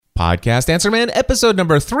Podcast Answer Man, episode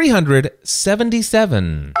number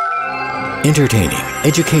 377. Entertaining,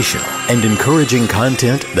 educational, and encouraging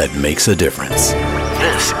content that makes a difference.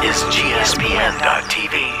 This is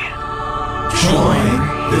GSPN.TV.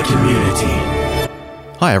 Join the community.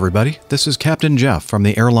 Hi, everybody. This is Captain Jeff from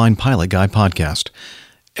the Airline Pilot Guy podcast.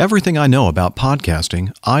 Everything I know about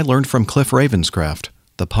podcasting, I learned from Cliff Ravenscraft,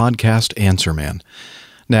 the podcast Answer Man.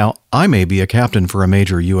 Now, I may be a captain for a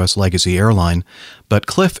major U.S. legacy airline, but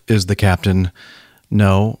Cliff is the captain.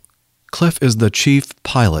 No, Cliff is the chief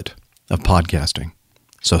pilot of podcasting.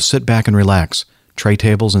 So sit back and relax. Tray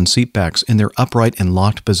tables and seat backs in their upright and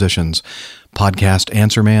locked positions. Podcast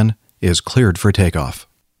Answer Man is cleared for takeoff.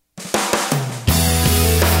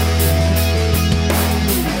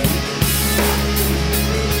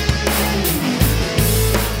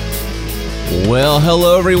 Well,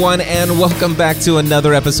 hello everyone, and welcome back to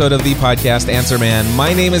another episode of the podcast Answer Man.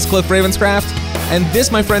 My name is Cliff Ravenscraft, and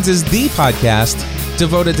this, my friends, is the podcast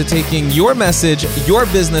devoted to taking your message, your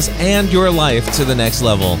business, and your life to the next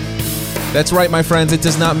level. That's right, my friends. It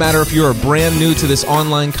does not matter if you're brand new to this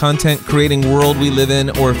online content creating world we live in,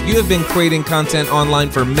 or if you have been creating content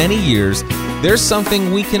online for many years. There's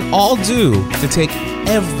something we can all do to take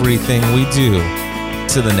everything we do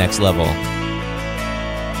to the next level.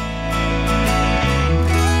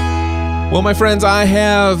 Well, my friends, I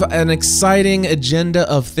have an exciting agenda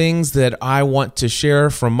of things that I want to share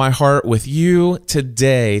from my heart with you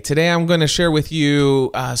today. Today, I'm going to share with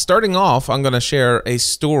you, starting off, I'm going to share a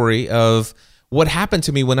story of what happened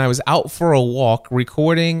to me when I was out for a walk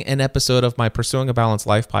recording an episode of my Pursuing a Balanced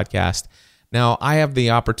Life podcast. Now, I have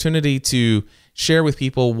the opportunity to share with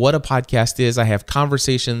people what a podcast is. I have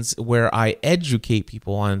conversations where I educate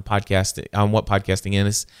people on podcasting, on what podcasting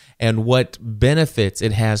is and what benefits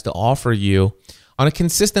it has to offer you on a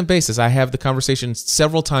consistent basis. I have the conversations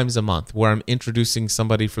several times a month where I'm introducing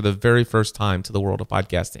somebody for the very first time to the world of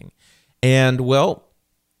podcasting. And well,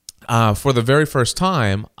 for the very first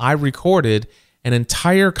time, I recorded an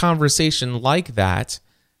entire conversation like that,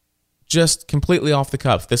 just completely off the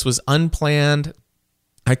cuff. This was unplanned.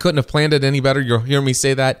 I couldn't have planned it any better. You'll hear me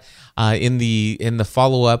say that in the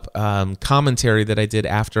follow-up commentary that I did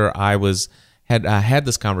after I had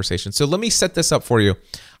this conversation. So let me set this up for you.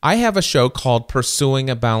 I have a show called Pursuing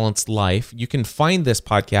a Balanced Life. You can find this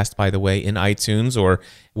podcast, by the way, in iTunes or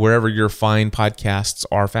wherever your fine podcasts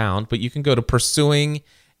are found. But you can go to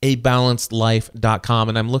pursuingabalancedlife.com,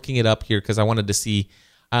 and I'm looking it up here because I wanted to see.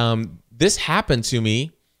 This happened to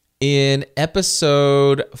me in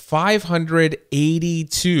episode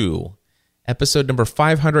 582, episode number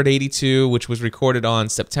 582, which was recorded on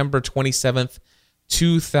September 27th,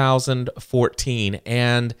 2014.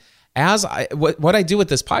 And what I do with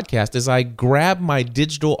this podcast is I grab my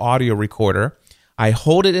digital audio recorder, I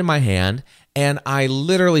hold it in my hand, and I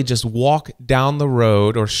literally just walk down the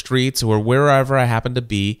road or streets or wherever I happen to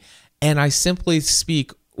be, and I simply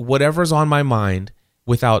speak whatever's on my mind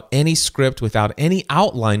without any script, without any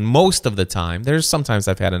outline most of the time. There's sometimes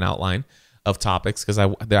I've had an outline of topics because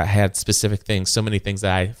I had specific things, so many things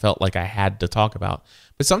that I felt like I had to talk about.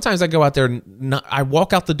 But sometimes I go out there, I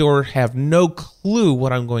walk out the door, have no clue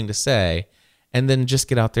what I'm going to say, and then just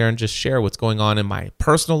get out there and just share what's going on in my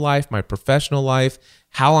personal life, my professional life,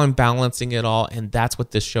 how I'm balancing it all, and that's what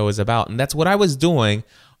this show is about. And that's what I was doing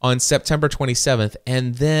on September 27th,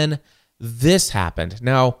 and then this happened.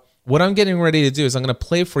 Now, what I'm getting ready to do is I'm going to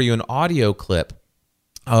play for you an audio clip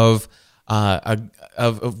of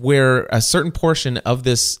where a certain portion of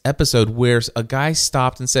this episode where a guy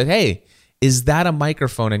stopped and said, "Hey, is that a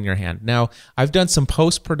microphone in your hand?" Now, I've done some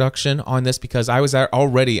post-production on this because I was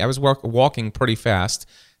walking pretty fast,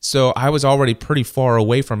 so I was already pretty far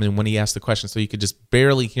away from him when he asked the question, so you could just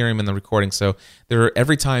barely hear him in the recording. So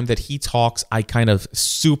every time that he talks, I kind of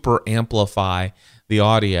super amplify the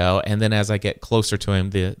audio, and then as I get closer to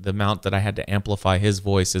him, the amount that I had to amplify his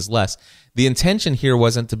voice is less. The intention here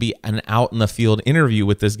wasn't to be an out in the field interview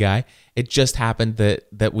with this guy. It just happened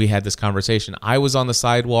that we had this conversation. I was on the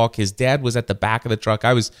sidewalk. His dad was at the back of the truck.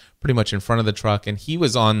 I was pretty much in front of the truck, and he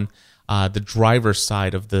was on the driver's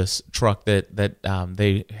side of this truck that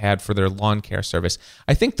they had for their lawn care service.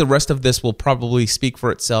 I think the rest of this will probably speak for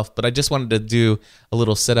itself, but I just wanted to do a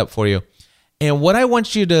little setup for you. And what I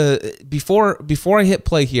want you to, before I hit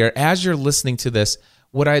play here, as you're listening to this,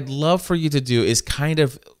 what I'd love for you to do is kind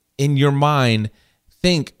of, in your mind,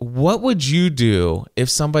 think, what would you do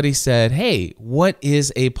if somebody said, "Hey, what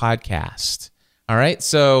is a podcast?" All right,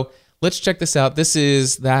 so let's check this out. This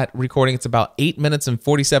is that recording. It's about 8 minutes and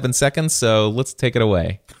 47 seconds, so let's take it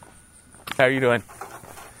away. How are you doing?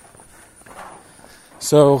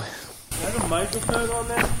 So, is that a microphone on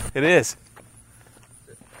there? It is.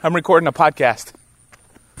 I'm recording a podcast.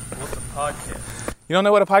 What's a podcast? You don't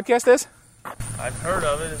know what a podcast is? I've heard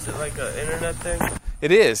of it. Is it like an internet thing?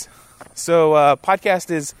 It is. So podcast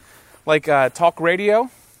is like talk radio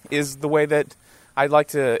is the way that I'd like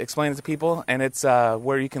to explain it to people. And it's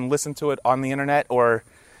where you can listen to it on the internet, or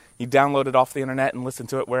you download it off the internet and listen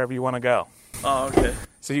to it wherever you want to go. Oh, okay.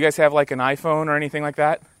 So you guys have like an iPhone or anything like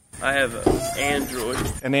that? I have an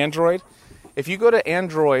Android. An Android? If you go to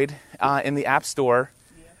Android in the App Store,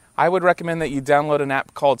 I would recommend that you download an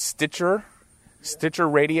app called Stitcher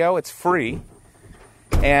Radio. It's free.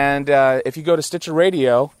 And if you go to Stitcher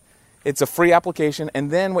Radio, it's a free application.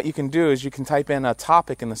 And then what you can do is you can type in a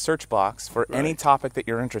topic in the search box for any topic that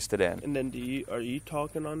you're interested in. And then are you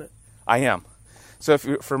talking on it? I am. So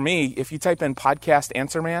for me, if you type in Podcast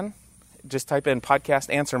Answer Man, just type in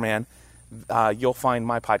Podcast Answer Man, you'll find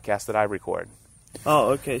my podcast that I record. Oh,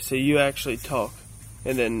 okay. So you actually talk,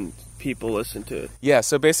 and then people listen to it. Yeah,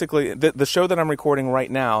 so basically, the show that I'm recording right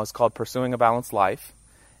now is called Pursuing a Balanced Life,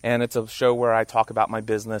 and it's a show where I talk about my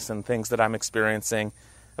business and things that I'm experiencing,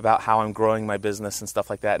 about how I'm growing my business and stuff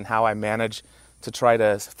like that, and how I manage to try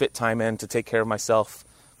to fit time in to take care of myself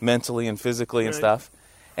mentally and physically and stuff.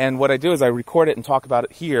 And what I do is I record it and talk about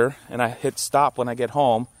it here, and I hit stop when I get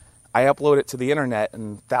home. I upload it to the internet,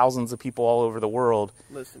 and thousands of people all over the world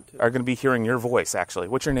are going to be hearing your voice, actually.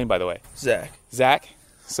 What's your name, by the way? Zach. Zach?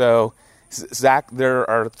 So, Zach, there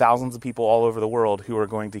are thousands of people all over the world who are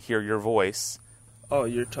going to hear your voice. Oh,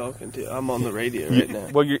 you're talking to... I'm on the radio right now.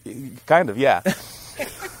 Well, you're kind of, yeah.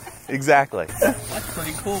 Exactly. That's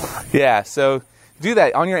pretty cool. Yeah, so do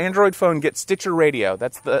that. On your Android phone, get Stitcher Radio.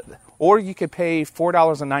 Or you could pay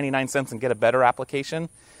 $4.99 and get a better application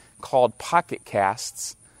called Pocket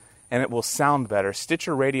Casts, and it will sound better.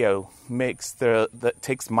 Stitcher Radio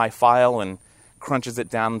takes my file and crunches it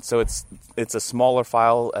down so it's a smaller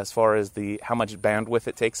file as far as how much bandwidth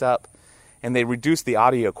it takes up, and they reduce the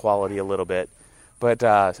audio quality a little bit. But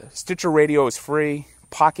Stitcher Radio is free.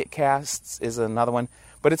 Pocket Casts is another one.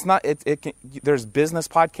 But it's not. There's business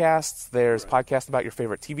podcasts. There's podcasts about your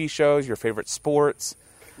favorite TV shows, your favorite sports.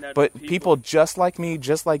 But people just like me,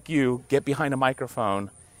 just like you, get behind a microphone,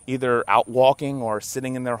 either out walking or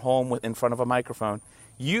sitting in their home in front of a microphone.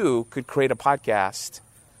 You could create a podcast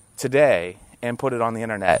today and put it on the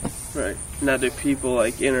internet. Right. Now, do people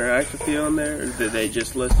interact with you on there, or do they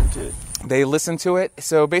just listen to it? They listen to it.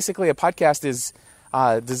 So basically, a podcast is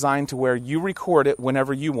designed to where you record it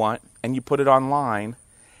whenever you want, and you put it online,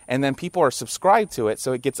 and then people are subscribed to it,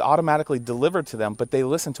 so it gets automatically delivered to them, but they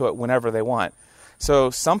listen to it whenever they want.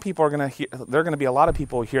 So some people there are going to be a lot of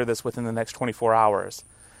people who hear this within the next 24 hours.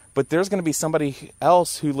 But there's going to be somebody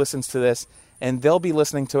else who listens to this, and they'll be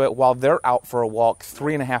listening to it while they're out for a walk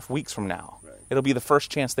 3.5 weeks from now. Right. It'll be the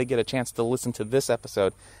first chance they get a chance to listen to this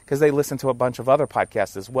episode, because they listen to a bunch of other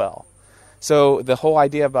podcasts as well. So the whole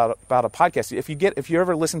idea about a podcast, if you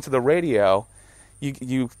ever listen to the radio,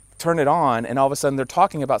 you turn it on, and all of a sudden they're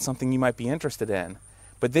talking about something you might be interested in.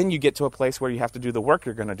 But then you get to a place where you have to do the work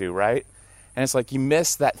you're going to do, right? And it's like you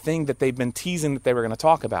miss that thing that they've been teasing that they were going to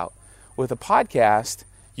talk about. With a podcast,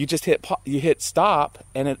 you just hit stop,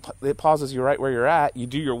 and it pauses you right where you're at. You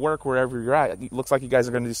do your work wherever you're at. It looks like you guys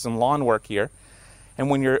are going to do some lawn work here. And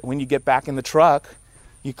when you get back in the truck,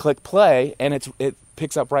 you click play, and it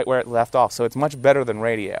picks up right where it left off. So it's much better than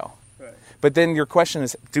radio. Right. But then your question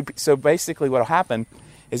is, so basically what will happen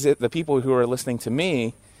is that the people who are listening to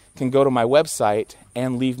me can go to my website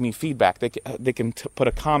and leave me feedback. They can put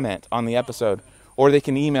a comment on the episode, or they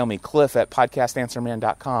can email me,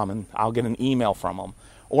 cliff@podcastanswerman.com, and I'll get an email from them.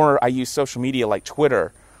 Or I use social media like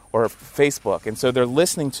Twitter or Facebook, and so they're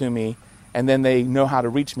listening to me, and then they know how to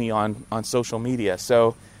reach me on social media.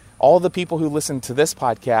 So all the people who listen to this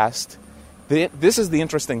podcast, this is the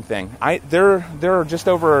interesting thing. There are just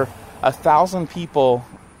over 1,000 people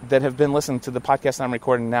that have been listening to the podcast I'm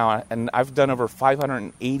recording now, and I've done over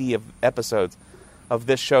 580 episodes of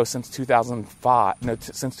this show since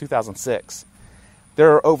 2006.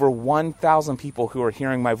 There are over 1,000 people who are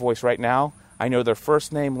hearing my voice right now. I know their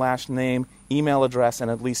first name, last name, email address, and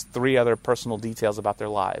at least 3 other personal details about their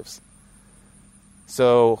lives.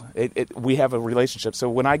 So we have a relationship. So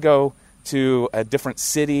when I go to a different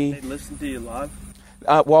city... They listen to you live?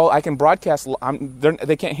 Well, I can broadcast.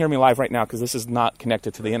 They can't hear me live right now because this is not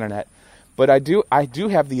connected to the internet. But I do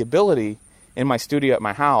have the ability in my studio at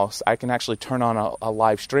my house. I can actually turn on a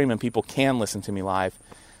live stream, and people can listen to me live.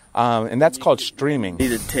 And that's called streaming. You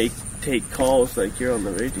need to take calls like you're on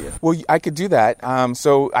the radio. Well, I could do that.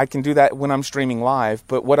 So I can do that when I'm streaming live.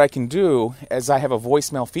 But what I can do is I have a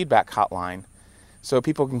voicemail feedback hotline. So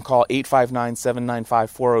people can call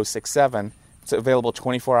 859-795-4067. It's available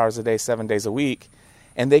 24 hours a day, 7 days a week.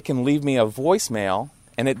 and they can leave me a voicemail,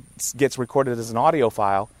 and it gets recorded as an audio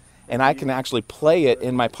file, and I can actually play it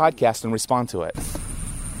in my podcast and respond to it.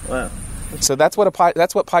 Wow. So that's what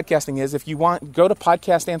podcasting is. If you want, go to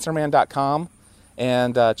podcastanswerman.com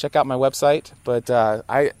and check out my website. But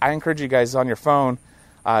I encourage you guys on your phone,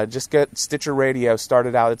 just get Stitcher Radio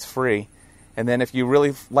started out. It's free. And then if you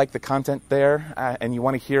really like the content there and you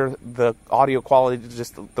want to hear the audio quality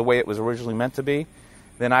just the way it was originally meant to be,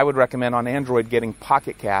 then I would recommend on Android getting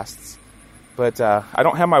Pocket Casts. But I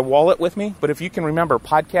don't have my wallet with me, but if you can remember,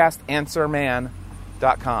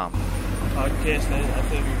 podcastanswerman.com. Podcast, I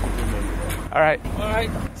think you can remember that. All right.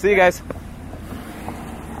 See you guys.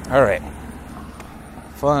 All right.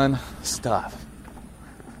 Fun stuff.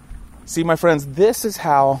 See, my friends, this is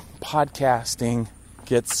how podcasting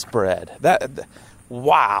gets spread.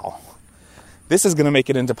 Wow. This is going to make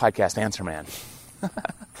it into Podcast Answer Man.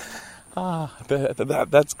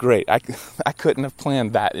 That's great. I couldn't have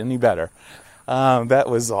planned that any better. That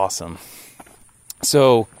was awesome.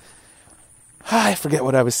 So, I forget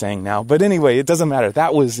what I was saying now. But anyway, it doesn't matter.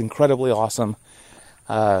 That was incredibly awesome.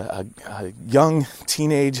 A young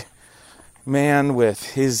teenage man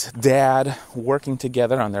with his dad working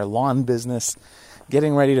together on their lawn business,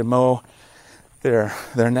 getting ready to mow their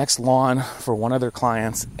next lawn for one of their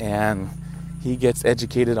clients, and he gets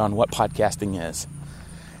educated on what podcasting is.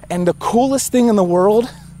 And the coolest thing in the world,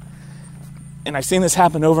 and I've seen this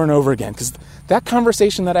happen over and over again, because that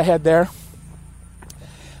conversation that I had there,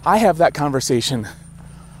 I have that conversation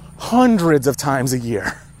hundreds of times a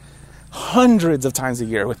year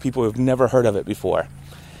with people who've never heard of it before.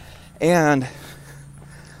 And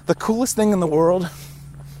the coolest thing in the world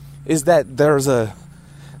is that there is a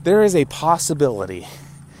possibility,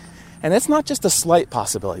 and it's not just a slight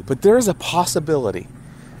possibility, but there is a possibility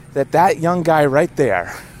that young guy right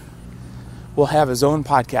there will have his own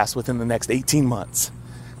podcast within the next 18 months.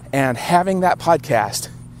 And having that podcast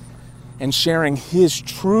and sharing his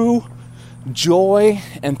true joy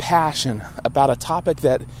and passion about a topic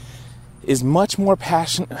that is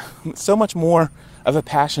so much more of a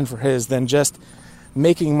passion for his than just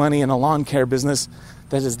making money in a lawn care business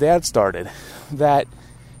that his dad started, that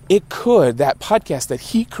podcast that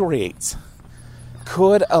he creates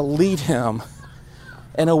could lead him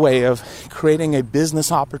in a way of creating a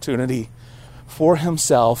business opportunity for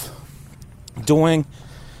himself, doing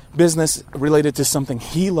business related to something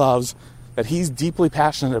he loves, that he's deeply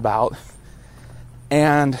passionate about,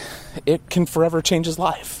 and it can forever change his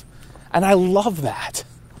life. And I love that.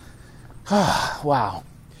 Wow.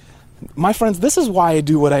 My friends, this is why I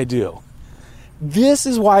do what I do. This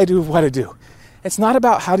is why I do what I do. It's not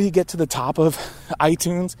about how do you get to the top of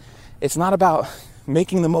iTunes. It's not about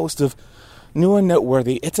making the most of new and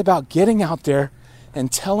noteworthy. It's about getting out there and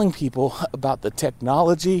telling people about the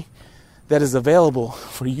technology that is available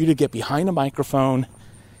for you to get behind a microphone,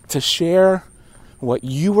 to share what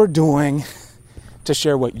you are doing, to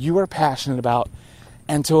share what you are passionate about,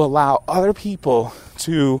 and to allow other people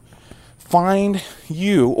to find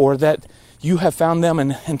you, or that you have found them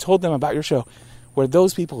and told them about your show, where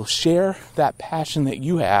those people share that passion that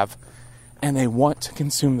you have, and they want to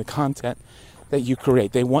consume the content that you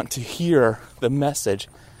create. They want to hear the message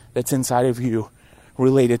that's inside of you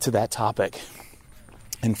related to that topic.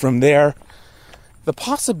 And from there, the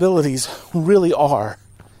possibilities really are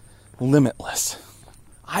limitless.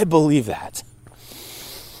 I believe that.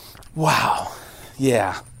 Wow.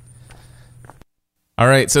 Yeah. All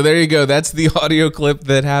right, so there you go. That's the audio clip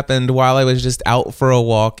that happened while I was just out for a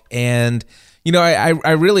walk. And, you know,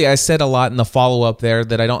 I said a lot in the follow-up there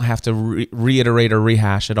that I don't have to reiterate or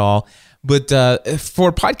rehash at all. But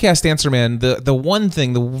for Podcast Answer Man, the one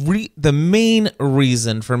thing, the main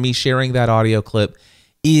reason for me sharing that audio clip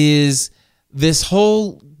is this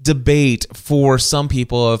whole debate for some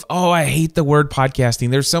people of, oh, I hate the word podcasting.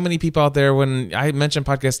 There's so many people out there, when I mention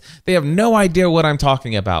podcast, they have no idea what I'm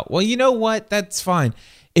talking about. Well, you know what? That's fine.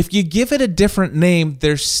 If you give it a different name,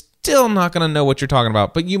 they're still not going to know what you're talking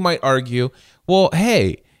about. But you might argue, well,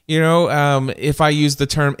 hey, you know, if I use the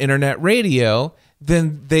term internet radio,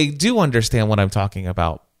 then they do understand what I'm talking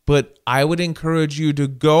about. But I would encourage you to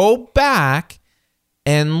go back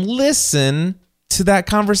and listen to that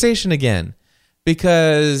conversation again.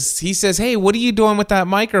 Because he says, hey, what are you doing with that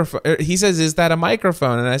microphone? He says, is that a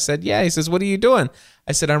microphone? And I said, yeah. He says, what are you doing?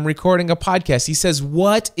 I said, I'm recording a podcast. He says,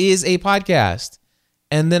 what is a podcast?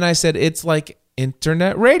 And then I said, it's like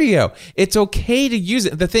internet radio. It's okay to use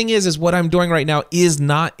it. The thing is what I'm doing right now is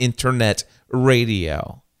not internet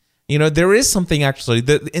radio. You know, there is something actually,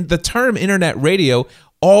 the term internet radio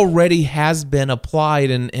already has been applied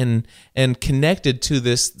and connected to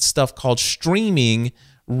this stuff called streaming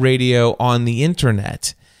radio on the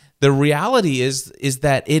internet. The reality is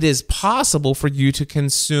that it is possible for you to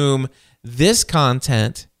consume this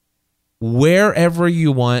content wherever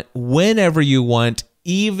you want, whenever you want,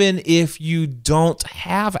 even if you don't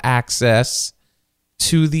have access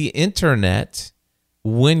to the internet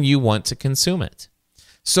when you want to consume it.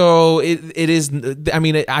 So it is, I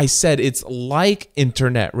mean, I said it's like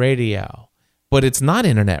internet radio, but it's not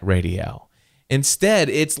internet radio. Instead,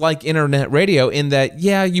 it's like internet radio in that,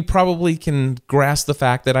 yeah, you probably can grasp the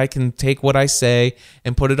fact that I can take what I say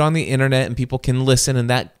and put it on the internet and people can listen, and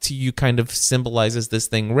that to you kind of symbolizes this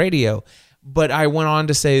thing, radio. But I went on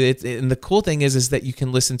to say that, and the cool thing is that you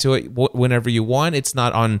can listen to it whenever you want. It's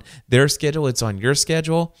not on their schedule; it's on your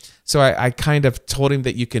schedule. So I kind of told him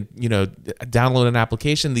that you could, download an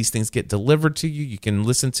application. These things get delivered to you. You can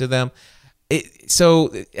listen to them.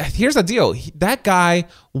 So here's the deal. That guy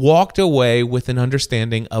walked away with an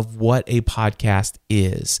understanding of what a podcast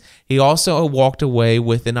is. He also walked away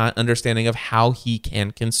with an understanding of how he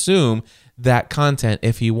can consume that content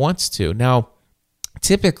if he wants to. Now,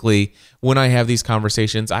 typically, when I have these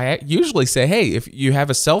conversations, I usually say, hey, if you have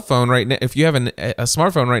a cell phone right now, if you have a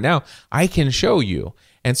smartphone right now, I can show you.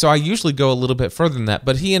 And so I usually go a little bit further than that.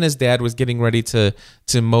 But he and his dad was getting ready to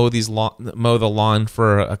mow the lawn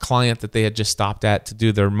for a client that they had just stopped at to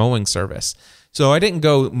do their mowing service. So I didn't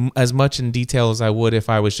go as much in detail as I would if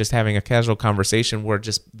I was just having a casual conversation where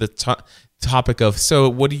just the topic of, so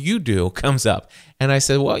what do you do, comes up. And I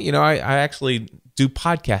said, well, I actually do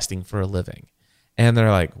podcasting for a living. And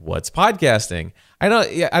they're like, what's podcasting? I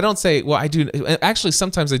don't say, well, I do. Actually,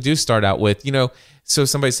 sometimes I do start out with, so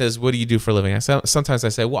somebody says, what do you do for a living? Sometimes I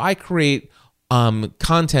say, well, I create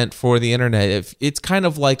content for the internet. It's kind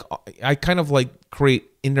of like, I create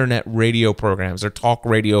internet radio programs or talk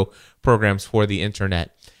radio programs for the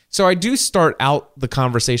internet. So I do start out the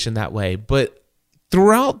conversation that way. But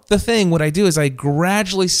throughout the thing, what I do is I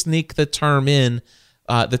gradually sneak the term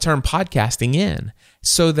podcasting in,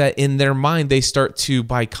 so that in their mind, they start to,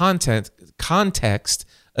 by context,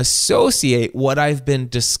 associate what I've been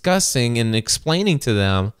discussing and explaining to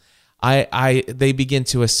them. They begin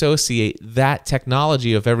to associate that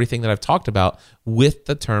technology of everything that I've talked about with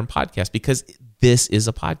the term podcast, because this is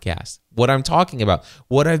a podcast. What I'm talking about,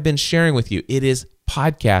 what I've been sharing with you, it is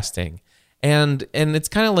podcasting. And it's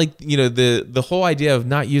kind of like, the whole idea of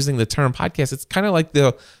not using the term podcast, it's kind of like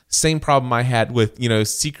the same problem I had with,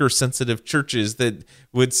 seeker-sensitive churches that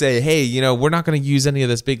would say, hey, we're not going to use any of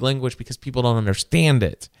this big language because people don't understand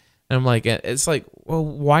it. And I'm like, it's like, well,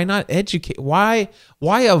 why not educate? Why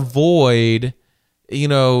avoid,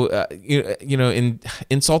 in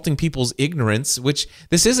insulting people's ignorance, which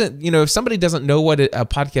this isn't, if somebody doesn't know what a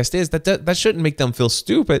podcast is, that shouldn't make them feel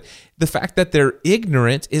stupid. The fact that they're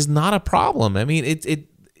ignorant is not a problem. I mean,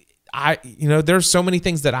 there's so many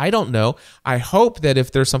things that I don't know. I hope that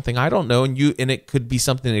if there's something I don't know and it could be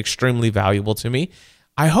something extremely valuable to me,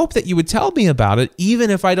 I hope that you would tell me about it, even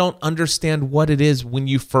if I don't understand what it is when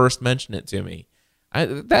you first mention it to me.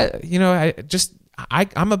 I'm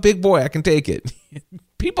a big boy. I can take it.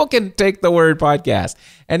 People can take the word podcast.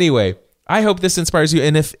 Anyway, I hope this inspires you.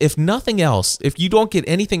 And if nothing else, if you don't get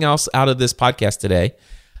anything else out of this podcast today,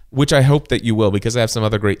 which I hope that you will, because I have some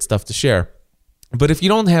other great stuff to share. But if you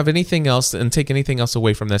don't have anything else and take anything else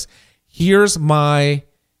away from this, here's my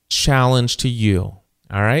challenge to you.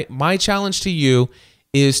 All right? My challenge to you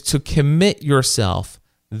is to commit yourself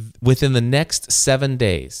within the next 7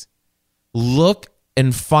 days. Look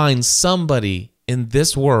and find somebody in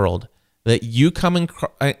this world that you come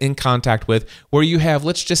in contact with where you have,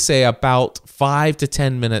 let's just say, about 5 to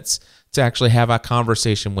 10 minutes to actually have a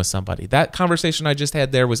conversation with somebody. That conversation I just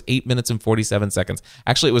had there was 8 minutes and 47 seconds.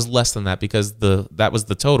 Actually, it was less than that because that was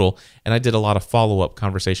the total, and I did a lot of follow-up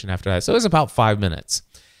conversation after that. So it was about 5 minutes.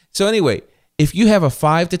 So anyway, if you have a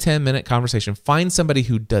 5 to 10 minute conversation, find somebody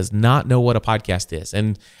who does not know what a podcast is.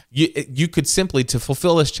 And you could simply, to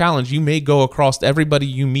fulfill this challenge, you may go across everybody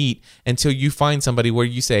you meet until you find somebody where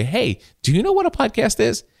you say, hey, do you know what a podcast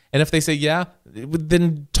is? And if they say, yeah,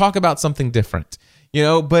 then talk about something different.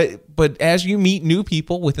 But as you meet new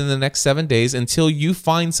people within the next 7 days, until you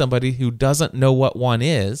find somebody who doesn't know what one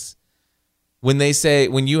is, when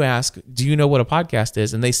you ask, do you know what a podcast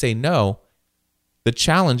is? And they say no, the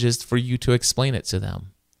challenge is for you to explain it to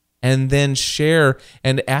them, and then share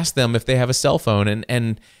and ask them if they have a cell phone.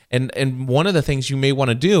 And one of the things you may want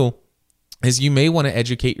to do is you may want to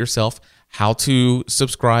educate yourself how to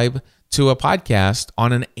subscribe to a podcast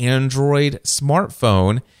on an Android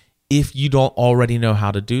smartphone if you don't already know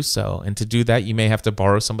how to do so. And to do that, you may have to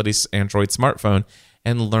borrow somebody's Android smartphone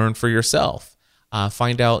and learn for yourself.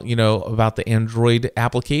 Find out, about the Android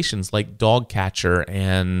applications like Dogcatcher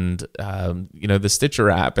and, the Stitcher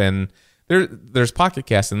app. And there's Pocket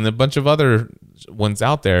Cast and a bunch of other ones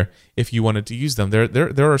out there if you wanted to use them.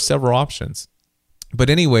 There are several options. But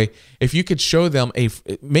anyway, if you could show them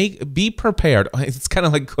be prepared. It's kind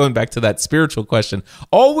of like going back to that spiritual question.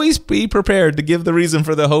 Always be prepared to give the reason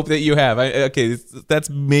for the hope that you have. That's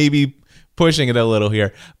maybe pushing it a little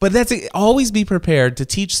here, but always be prepared to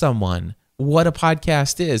teach someone what a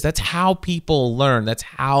podcast is. That's how people learn. That's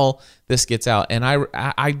how this gets out. And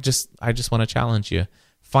I just want to challenge you.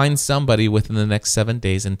 Find somebody within the next 7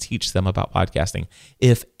 days and teach them about podcasting.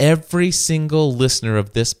 If every single listener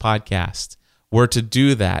of this podcast were to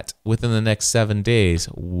do that within the next 7 days,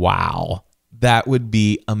 wow, that would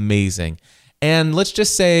be amazing. And let's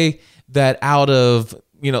just say that out of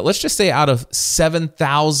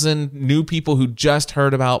 7,000 new people who just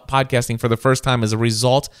heard about podcasting for the first time as a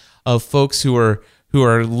result of folks who are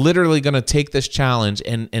literally going to take this challenge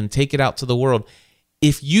and take it out to the world.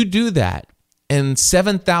 If you do that and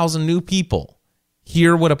 7,000 new people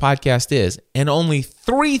hear what a podcast is, and only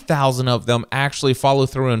 3,000 of them actually follow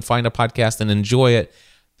through and find a podcast and enjoy it,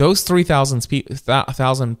 those 3,000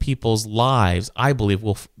 people's lives, I believe,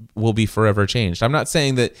 will be forever changed. I'm not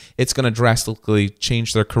saying that it's going to drastically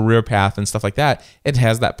change their career path and stuff like that. It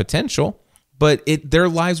has that potential, but their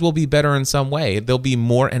lives will be better in some way. They'll be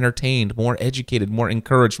more entertained, more educated, more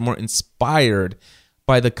encouraged, more inspired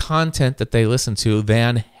by the content that they listen to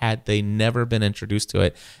than had they never been introduced to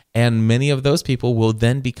it. And many of those people will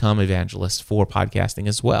then become evangelists for podcasting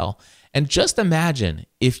as well. And just imagine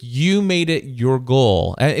if you made it your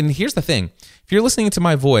goal. And here's the thing. If you're listening to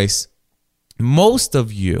my voice, most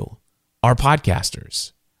of you are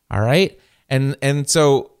podcasters, all right? And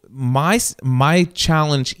so my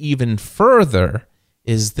challenge even further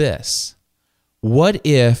is this. What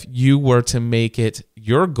if you were to make it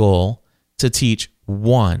your goal to teach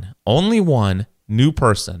only one new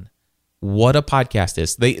person what a podcast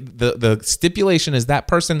is? The stipulation is that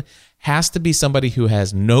person has to be somebody who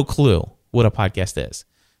has no clue what a podcast is.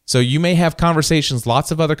 So you may have conversations, lots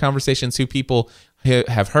of other conversations who people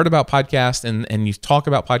have heard about podcasts and you talk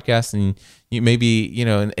about podcasts and you maybe,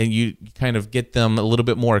 and you kind of get them a little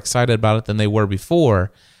bit more excited about it than they were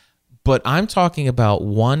before. But I'm talking about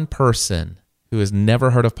one person who has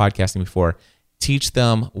never heard of podcasting before. Teach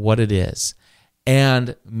them what it is.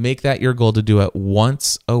 And make that your goal to do it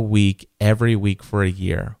once a week, every week for a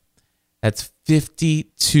year. That's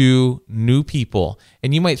 52 new people.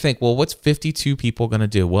 And you might think, well, what's 52 people going to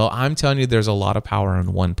do? Well, I'm telling you, there's a lot of power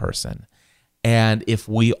in one person. And if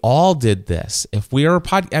we all did this, if we're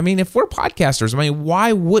podcasters,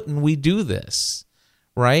 why wouldn't we do this?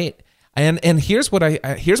 Right? And here's what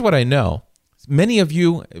I know. Many of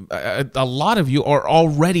you, a lot of you are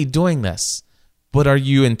already doing this. But are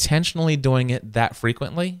you intentionally doing it that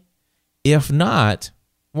frequently? If not,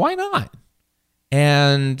 why not?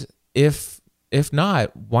 And if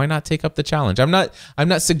not, why not take up the challenge? I'm not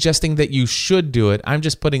suggesting that you should do it. I'm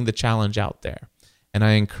just putting the challenge out there. And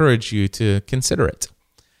I encourage you to consider it.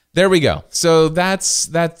 There we go. So that's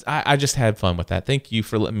I just had fun with that. Thank you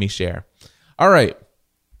for letting me share. All right.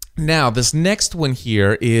 Now, this next one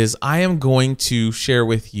here is I am going to share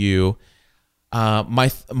with you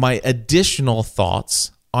my additional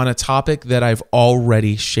thoughts on a topic that I've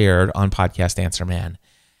already shared on Podcast Answer Man.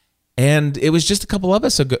 And it was just a couple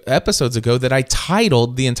episodes ago that I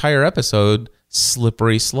titled the entire episode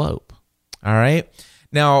Slippery Slope. All right.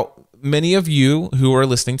 Now, many of you who are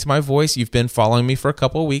listening to my voice, you've been following me for a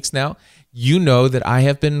couple of weeks now. You know that I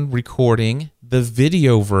have been recording the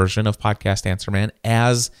video version of Podcast Answer Man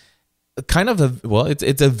as kind of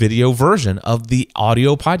it's a video version of the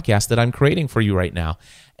audio podcast that I'm creating for you right now.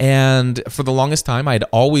 And for the longest time, I'd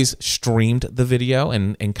always streamed the video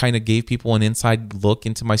and kind of gave people an inside look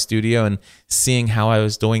into my studio and seeing how I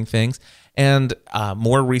was doing things. And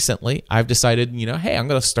more recently, I've decided, hey, I'm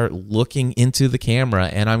going to start looking into the camera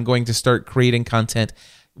and I'm going to start creating content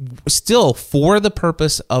still for the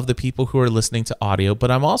purpose of the people who are listening to audio, but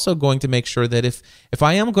I'm also going to make sure that if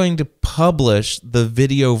I am going to publish the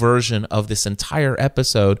video version of this entire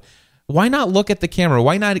episode, why not look at the camera?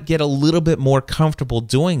 Why not get a little bit more comfortable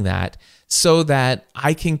doing that so that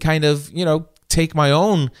I can kind of, take my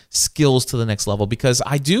own skills to the next level? Because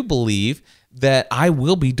I do believe that I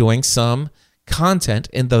will be doing some content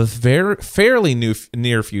in the fairly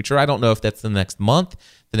near future. I don't know if that's the next month,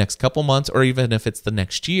 the next couple months, or even if it's the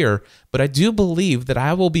next year, but I do believe that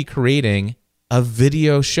I will be creating a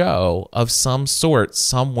video show of some sort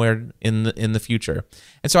somewhere in the future.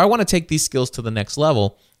 And so I want to take these skills to the next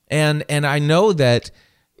level. And I know that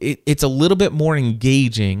it's a little bit more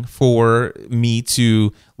engaging for me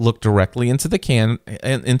to look directly into the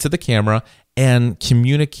camera and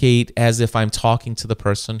communicate as if I'm talking to the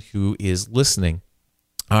person who is listening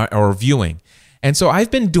or viewing. And so I've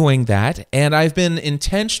been doing that, and I've been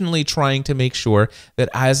intentionally trying to make sure that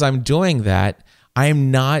as I'm doing that, I'm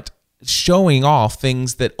not showing off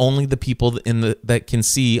things that only the people that can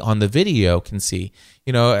see on the video can see.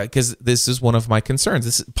 Because this is one of my concerns.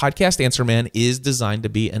 This Podcast Answer Man is designed to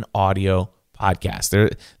be an audio podcast.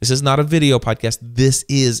 This is not a video podcast. This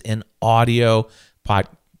is an audio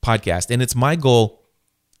podcast, and it's my goal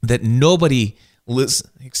that nobody listen.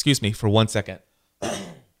 Excuse me for 1 second.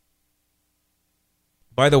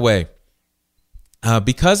 By the way,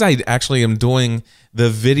 because I actually am doing the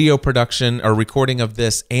video production or recording of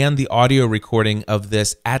this and the audio recording of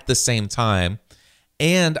this at the same time,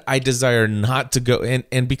 and I desire not to go,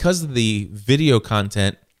 and because of the video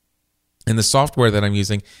content and the software that I'm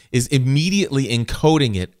using is immediately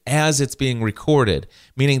encoding it as it's being recorded,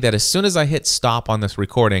 meaning that as soon as I hit stop on this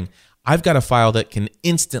recording, I've got a file that can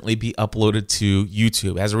instantly be uploaded to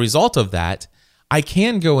YouTube. As a result of that, I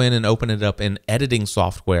can go in and open it up in editing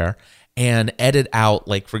software and edit out,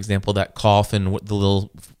 like, for example, that cough and the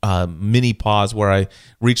little mini pause where I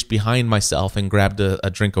reached behind myself and grabbed a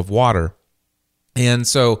drink of water. And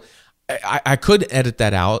so I could edit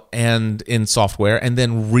that out and in software and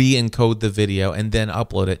then re-encode the video and then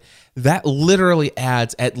upload it. That literally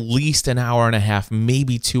adds at least an hour and a half,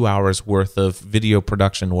 maybe 2 hours worth of video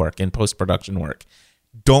production work and post-production work.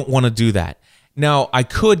 Don't want to do that. Now, I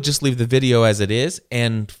could just leave the video as it is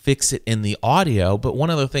and fix it in the audio, but one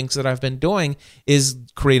of the things that I've been doing is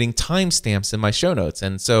creating timestamps in my show notes.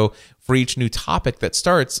 And so for each new topic that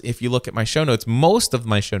starts, if you look at my show notes, most of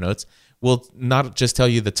my show notes will not just tell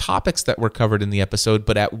you the topics that were covered in the episode,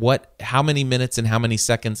 but at how many minutes and how many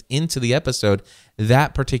seconds into the episode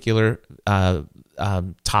that particular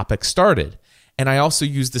topic started. And I also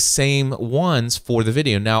use the same ones for the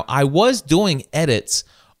video. Now, I was doing edits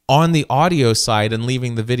on the audio side and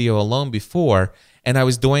leaving the video alone before, and I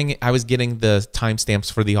was getting the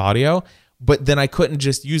timestamps for the audio, but then I couldn't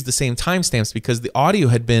just use the same timestamps because the audio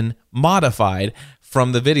had been modified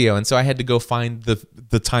from the video, and so I had to go find the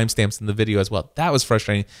timestamps in the video as well. That was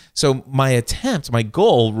frustrating. So my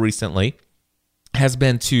goal recently has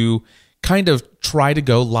been to kind of try to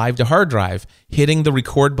go live to hard drive, hitting the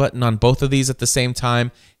record button on both of these at the same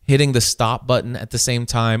time, hitting the stop button at the same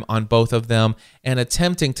time on both of them, and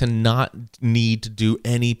attempting to not need to do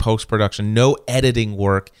any post-production, no editing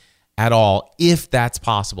work at all, if that's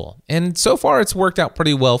possible. And so far, it's worked out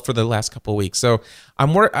pretty well for the last couple of weeks. So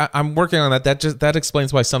I'm working on that. That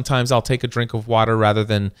explains why sometimes I'll take a drink of water rather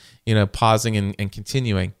than pausing and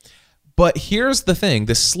continuing. But here's the thing: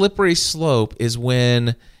 the slippery slope is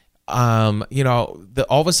when all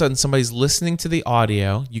of a sudden somebody's listening to the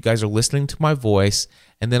audio. You guys are listening to my voice.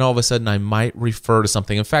 And then all of a sudden I might refer to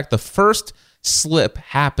something. In fact, the first slip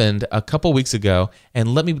happened a couple weeks ago.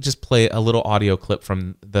 And let me just play a little audio clip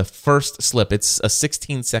from the first slip. It's a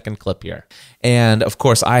 16-second clip here. And of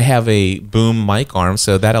course, I have a boom mic arm,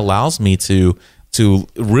 so that allows me to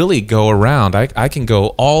really go around. I can go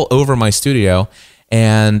all over my studio.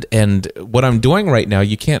 And what I'm doing right now,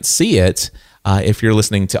 you can't see it if you're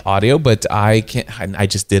listening to audio, but I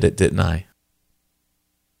just did it, didn't I?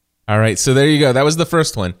 All right, so there you go. That was the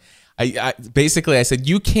first one. I said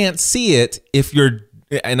you can't see it if you're,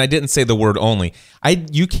 and I didn't say the word only.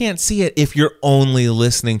 You can't see it if you're only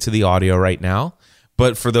listening to the audio right now.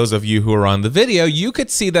 But for those of you who are on the video, you could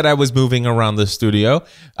see that I was moving around the studio,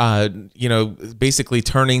 basically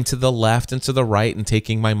turning to the left and to the right and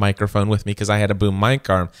taking my microphone with me because I had a boom mic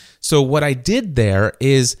arm. So what I did there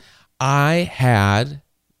is I had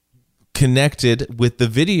connected with the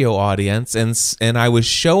video audience and I was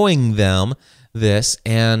showing them this,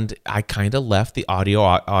 and I kind of left the audio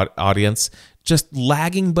audience just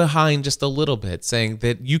lagging behind just a little bit, saying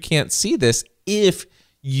that you can't see this if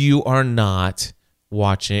you are not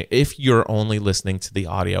watching, if you're only listening to the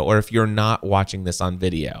audio, or if you're not watching this on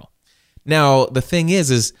video. Now, the thing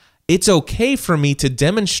is it's okay for me to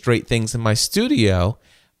demonstrate things in my studio,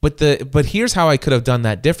 but here's how I could have done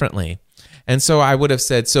that differently. And so I would have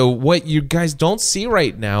said, so what you guys don't see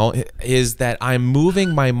right now is that I'm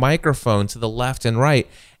moving my microphone to the left and right,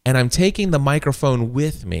 and I'm taking the microphone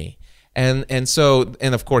with me. And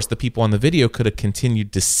of course, the people on the video could have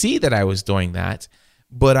continued to see that I was doing that,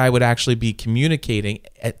 but I would actually be communicating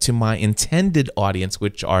to my intended audience,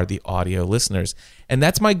 which are the audio listeners. And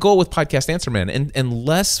that's my goal with Podcast Answer Man. And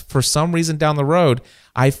unless for some reason down the road,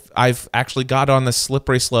 I've actually got on the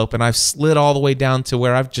slippery slope and I've slid all the way down to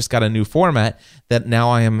where I've just got a new format that now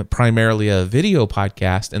I am primarily a video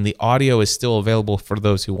podcast, and the audio is still available for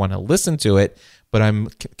those who want to listen to it, but I'm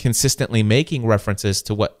consistently making references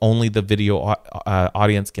to what only the video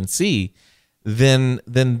audience can see, then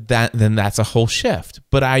that's a whole shift.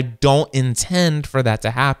 But I don't intend for that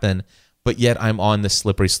to happen, but yet I'm on the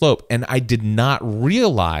slippery slope. And I did not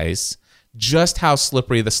realize just how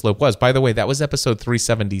slippery the slope was. By the way, that was episode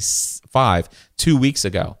 375, 2 weeks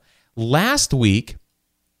ago. Last week,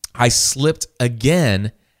 I slipped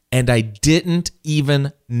again, and I didn't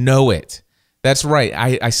even know it. That's right.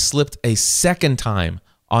 I slipped a second time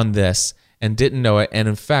on this and didn't know it. And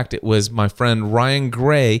in fact, it was my friend Ryan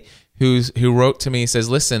Gray who wrote to me. He says,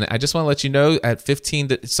 listen, I just want to let you know at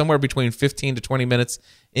somewhere between 15 to 20 minutes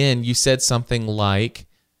in, you said something like,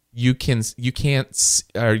 you can see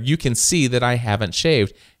that I haven't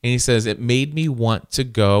shaved. And he says, it made me want to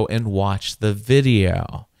go and watch the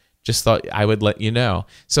video. Just thought I would let you know.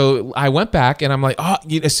 So I went back and I'm like,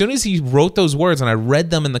 as soon as he wrote those words and I read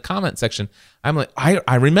them in the comment section, I'm like,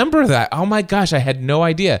 I remember that. Oh my gosh, I had no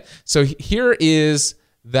idea. So here is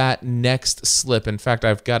that next slip. In fact,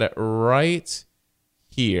 I've got it right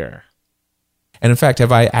here. And in fact,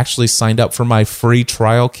 have I actually signed up for my free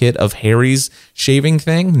trial kit of Harry's shaving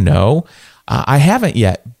thing? No, I haven't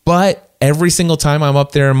yet. But every single time I'm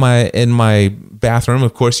up there in my bathroom,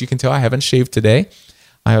 of course, you can tell I haven't shaved today.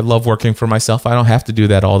 I love working for myself. I don't have to do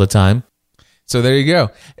that all the time. So there you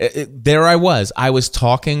go. There I was. I was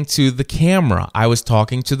talking to the camera. I was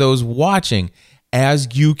talking to those watching.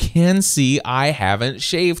 As you can see, I haven't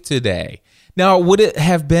shaved today. Now, would it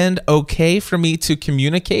have been okay for me to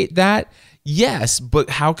communicate that? Yes, but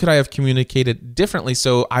how could I have communicated differently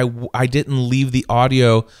so I didn't leave the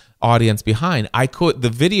audio audience behind?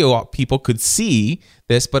 The video people could see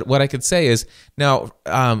this, but what I could say is, now,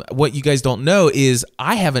 what you guys don't know is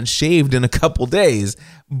I haven't shaved in a couple days,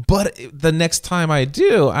 but the next time I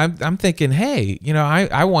do, I'm thinking, hey,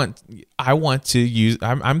 I'm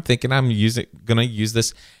thinking I'm gonna use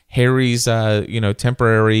this Harry's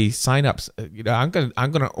temporary signups.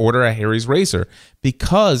 I'm gonna order a Harry's razor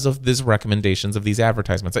because of these recommendations of these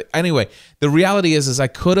advertisements. Anyway, the reality is I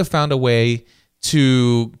could have found a way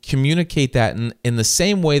to communicate that in the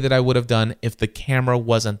same way that I would have done if the camera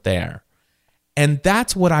wasn't there. And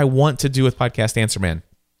that's what I want to do with Podcast Answer Man.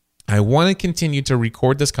 I want to continue to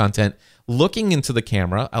record this content, looking into the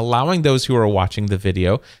camera, allowing those who are watching the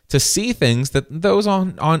video to see things that those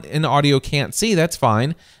on in audio can't see. That's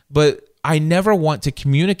fine. But I never want to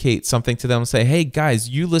communicate something to them and say, hey guys,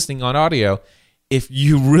 you listening on audio, if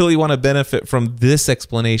you really want to benefit from this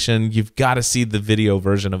explanation, you've got to see the video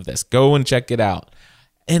version of this. Go and check it out.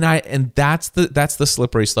 And that's the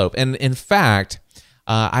slippery slope. And in fact,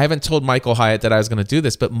 I haven't told Michael Hyatt that I was going to do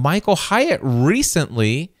this, but Michael Hyatt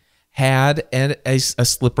recently had a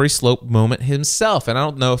slippery slope moment himself. And I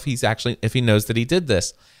don't know if he knows that he did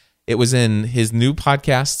this. It was in his new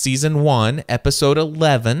podcast, season 1, episode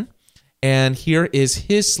 11. And here is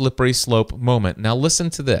his slippery slope moment. Now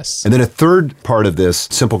listen to this. And then a third part of this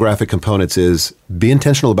simple graphic components is be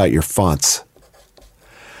intentional about your fonts.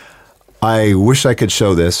 I wish I could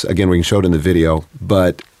show this. Again, we can show it in the video,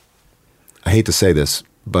 but I hate to say this,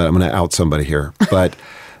 but I'm going to out somebody here. But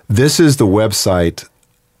this is the website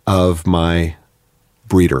of my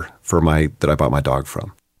breeder that I bought my dog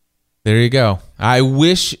from. There you go. I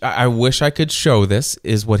wish I could show this,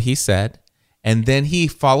 is what he said. And then he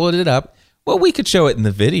followed it up. Well, we could show it in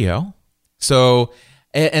the video. So,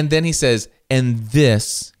 and then he says, and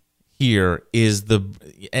this here is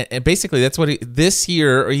and basically that's what this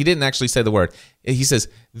here, or he didn't actually say the word. He says,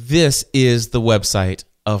 this is the website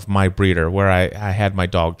of my breeder where I had my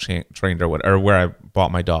dog trained or where I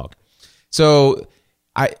bought my dog. So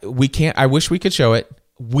I wish we could show it.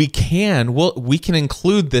 We can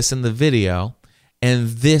include this in the video. And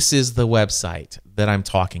this is the website that I'm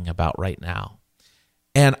talking about right now.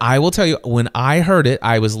 And I will tell you, when I heard it,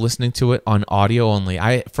 I was listening to it on audio only.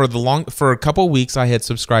 For a couple of weeks, I had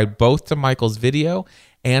subscribed both to Michael's video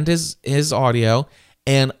and his audio.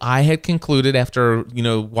 And I had concluded after,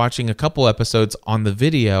 watching a couple episodes on the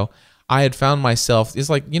video, I had found myself,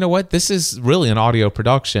 it's like, you know what? This is really an audio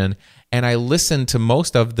production. And I listened to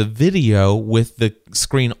most of the video with the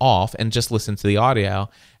screen off and just listened to the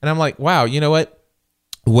audio. And I'm like, wow, you know what?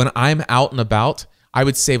 When I'm out and about, I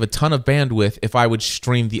would save a ton of bandwidth if I would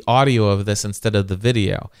stream the audio of this instead of the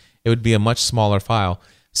video. It would be a much smaller file.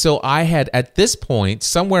 So I had, at this point,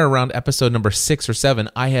 somewhere around episode number 6 or 7,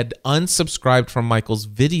 I had unsubscribed from Michael's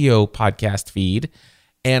video podcast feed,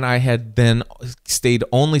 and I had then stayed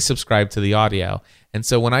only subscribed to the audio. And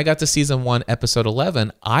so when I got to season 1, episode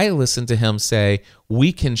 11, I listened to him say,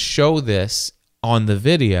 we can show this on the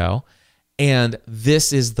video, and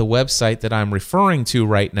this is the website that I'm referring to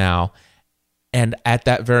right now. And at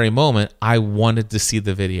that very moment, I wanted to see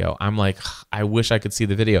the video. I'm like, I wish I could see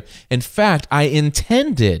the video. In fact, I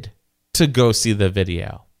intended to go see the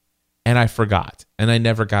video, and I forgot, and I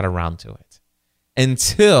never got around to it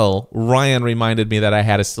until Ryan reminded me that I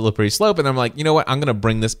had a slippery slope. And I'm like, you know what? I'm going to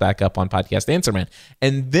bring this back up on Podcast Answer Man.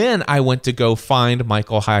 And then I went to go find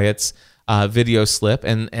Michael Hyatt's video slip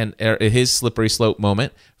and his slippery slope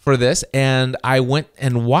moment for this. And I went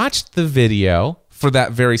and watched the video for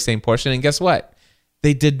that very same portion. And guess what?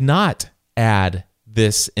 They did not add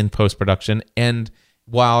this in post-production. And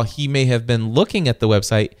while he may have been looking at the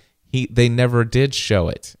website, they never did show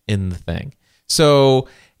it in the thing. So,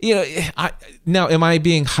 you know, now, am I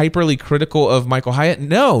being hyperly critical of Michael Hyatt?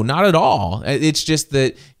 No, not at all. It's just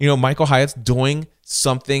that, you know, Michael Hyatt's doing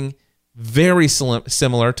something very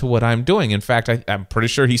similar to what I'm doing. In fact, I'm pretty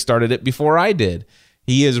sure he started it before I did.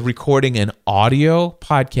 He is recording an audio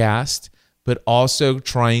podcast, but also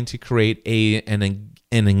trying to create an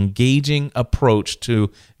engaging approach to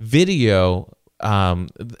video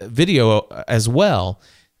as well.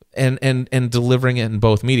 And delivering it in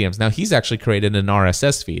both mediums. Now, he's actually created an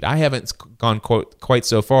RSS feed. I haven't gone quite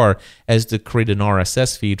so far as to create an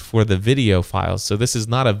RSS feed for the video files. So this is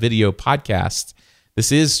not a video podcast.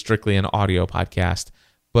 This is strictly an audio podcast.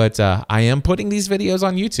 But I am putting these videos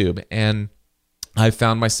on YouTube, and I've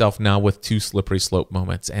found myself now with 2 slippery slope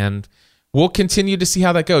moments. And we'll continue to see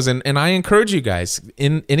how that goes. And I encourage you guys,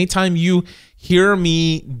 anytime you hear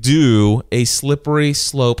me do a slippery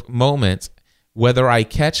slope moment, whether I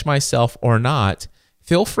catch myself or not,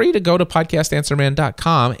 feel free to go to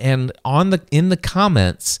podcastanswerman.com and in the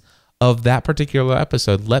comments of that particular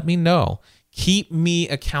episode, let me know. Keep me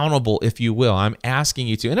accountable, if you will. I'm asking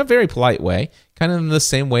you to, in a very polite way, kind of in the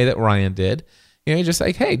same way that Ryan did. You know, just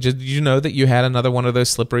like, hey, did you know that you had another one of those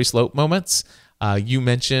slippery slope moments? You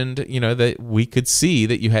mentioned, you know, that we could see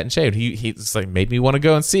that you hadn't shaved. He just like made me want to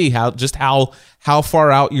go and see how far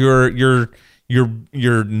out your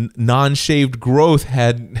non-shaved growth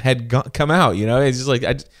had come out. You know, it's just like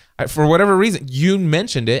I for whatever reason you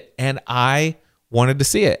mentioned it, and I wanted to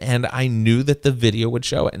see it, and I knew that the video would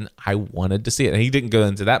show it, and I wanted to see it. And he didn't go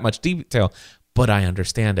into that much detail, but I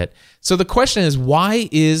understand it. So the question is, why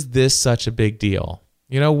is this such a big deal?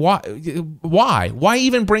 You know, why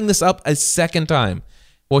even bring this up a second time?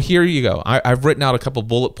 Well, here you go. I've written out a couple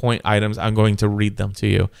bullet point items. I'm going to read them to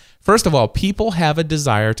you. First of all, people have a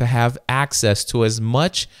desire to have access to as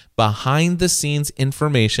much behind-the-scenes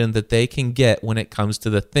information that they can get when it comes to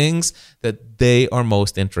the things that they are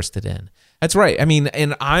most interested in. That's right. I mean,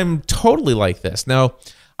 and I'm totally like this. Now,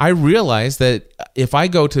 I realize that if I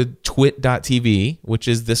go to twit.tv, which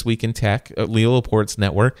is This Week in Tech, Leo Laporte's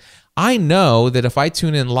network, I know that if I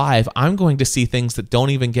tune in live, I'm going to see things that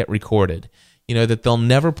don't even get recorded. You know, that they'll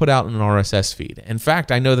never put out in an RSS feed. In fact,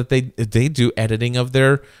 I know that they do editing of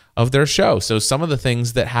their show. So some of the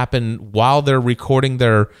things that happen while they're recording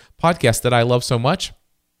their podcast that I love so much,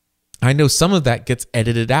 I know some of that gets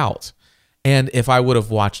edited out. And if I would have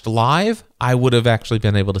watched live, I would have actually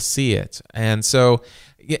been able to see it. And so,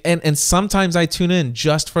 and sometimes I tune in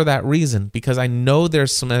just for that reason, because I know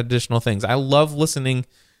there's some additional things. I love listening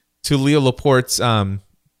to Leo Laporte's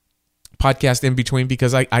podcast in between,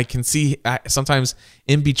 because I can see sometimes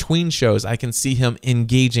in between shows, I can see him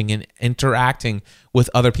engaging and interacting with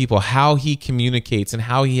other people, how he communicates and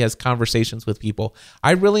how he has conversations with people.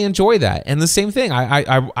 I really enjoy that. And the same thing,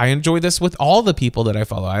 I enjoy this with all the people that I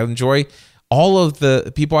follow. I enjoy all of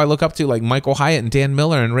the people I look up to, like Michael Hyatt and Dan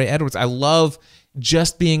Miller and Ray Edwards. I love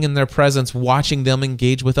just being in their presence, watching them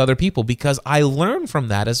engage with other people, because I learn from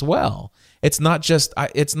that as well. It's not just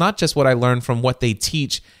what I learn from what they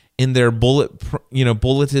teach in their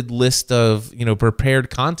bulleted list of, prepared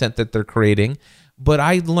content that they're creating, but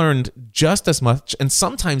I learned just as much, and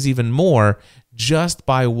sometimes even more, just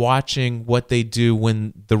by watching what they do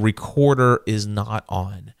when the recorder is not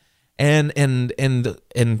on. And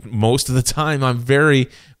most of the time, I'm very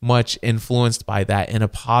much influenced by that in a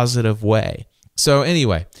positive way. So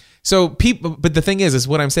anyway, but the thing is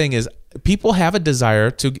what I'm saying is, people have a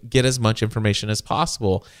desire to get as much information as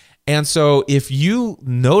possible. And so if you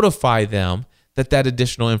notify them that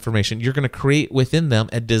additional information, you're going to create within them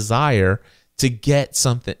a desire to get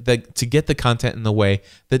something, to get the content in the way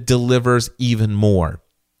that delivers even more.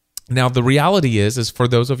 Now, the reality is for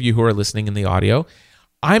those of you who are listening in the audio,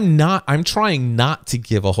 I'm trying not to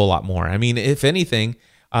give a whole lot more. I mean, if anything,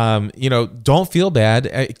 don't feel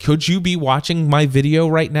bad. Could you be watching my video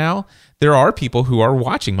right now? There are people who are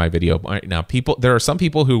watching my video right now. There are some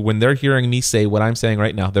people who, when they're hearing me say what I'm saying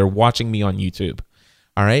right now, they're watching me on YouTube.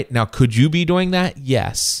 All right. Now, could you be doing that?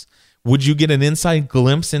 Yes. Would you get an inside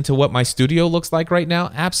glimpse into what my studio looks like right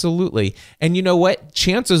now? Absolutely. And you know what?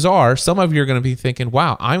 Chances are some of you are going to be thinking,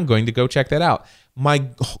 wow, I'm going to go check that out.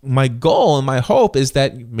 My goal and my hope is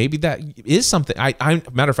that maybe that is something.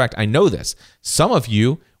 Matter of fact, I know this. Some of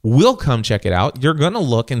you will come check it out. You're going to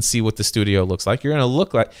look and see what the studio looks like. You're going to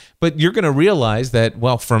look like, but you're going to realize that,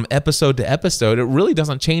 well, from episode to episode, it really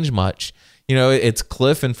doesn't change much. It's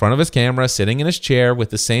Cliff in front of his camera, sitting in his chair with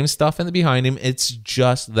the same stuff behind him. It's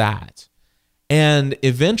just that. And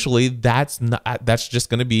eventually that's just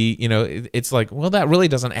going to be, it's like, well, that really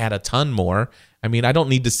doesn't add a ton more. I mean, I don't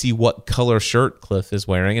need to see what color shirt Cliff is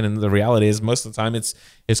wearing. And the reality is most of the time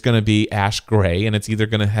it's going to be ash gray, and it's either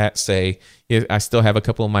going to say, I still have a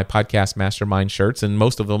couple of my podcast mastermind shirts, and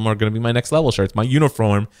most of them are going to be my next level shirts. My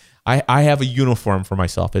uniform, I have a uniform for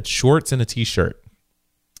myself. It's shorts and a t-shirt.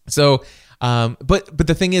 So, but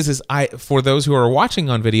the thing is for those who are watching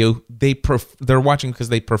on video, they're watching because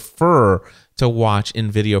they prefer to watch in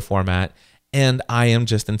video format, and I am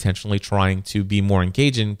just intentionally trying to be more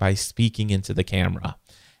engaging by speaking into the camera.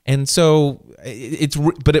 And so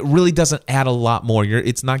but it really doesn't add a lot more.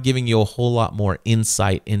 It's not giving you a whole lot more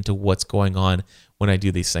insight into what's going on when I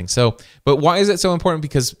do these things. So, but why is it so important?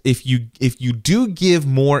 Because if you do give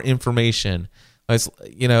more information,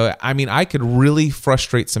 I could really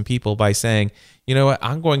frustrate some people by saying, you know what,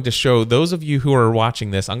 I'm going to show those of you who are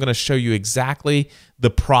watching this, I'm going to show you exactly the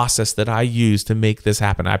process that I use to make this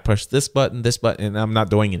happen. I push this button, and I'm not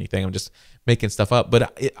doing anything. I'm just making stuff up.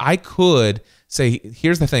 But I could say,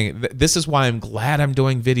 here's the thing. This is why I'm glad I'm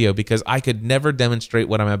doing video, because I could never demonstrate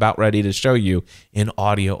what I'm about ready to show you in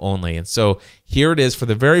audio only. And so here it is for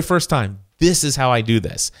the very first time. This is how I do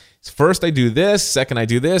this. First, I do this. Second, I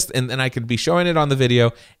do this. And then I could be showing it on the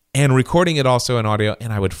video and recording it also in audio.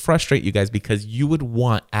 And I would frustrate you guys because you would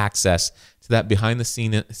want access to that behind the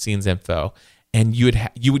scenes info. And you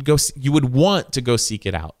would want to go seek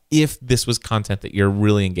it out if this was content that you're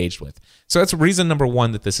really engaged with. So that's reason number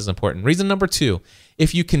one that this is important. Reason number two,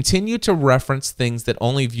 if you continue to reference things that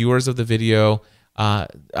only viewers of the video,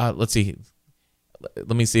 let's see.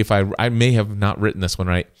 Let me see if I may have not written this one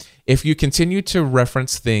right. If you continue to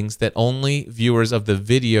reference things that only viewers of the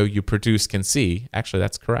video you produce can see, actually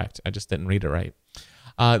that's correct. I just didn't read it right.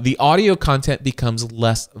 The audio content becomes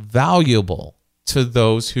less valuable to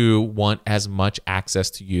those who want as much access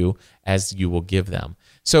to you as you will give them.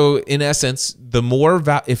 So in essence,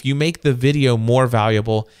 if you make the video more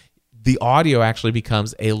valuable, the audio actually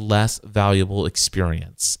becomes a less valuable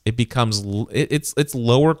experience. It becomes it's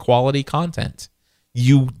lower quality content.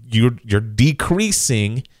 You're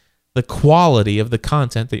decreasing the quality of the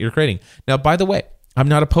content that you're creating. Now, by the way, I'm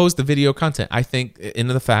not opposed to video content. I think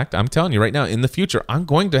I'm telling you right now, in the future, I'm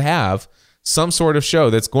going to have some sort of show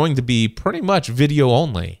that's going to be pretty much video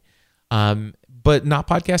only, but not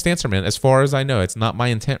Podcast Answer Man. As far as I know, it's not my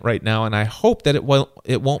intent right now, and I hope that it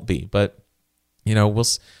won't be. But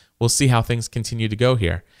we'll see how things continue to go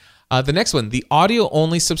here. The next one, the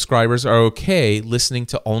audio-only subscribers are okay listening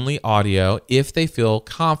to only audio if they feel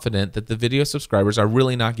confident that the video subscribers are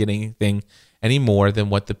really not getting anything any more than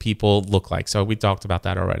what the people look like. So we talked about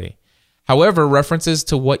that already. However, references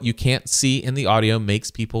to what you can't see in the audio makes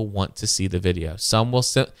people want to see the video. Some will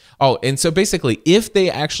and so basically, if they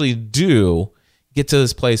actually do get to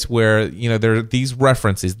this place where there are these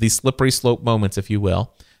references, these slippery slope moments, if you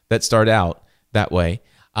will, that start out that way.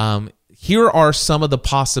 Here are some of the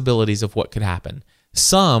possibilities of what could happen.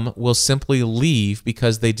 Some will simply leave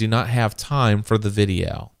because they do not have time for the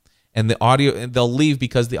video. And they'll leave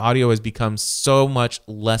because the audio has become so much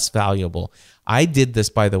less valuable. I did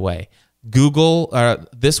this, by the way. Google,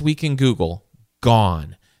 This Week in Google,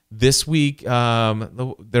 gone. This week,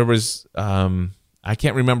 there was, I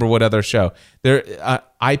can't remember what other show.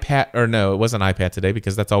 iPad, or no, it wasn't iPad today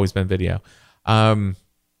because that's always been video.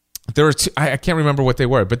 There were two, I can't remember what they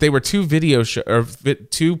were, but they were two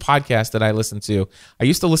two podcasts that I listened to. I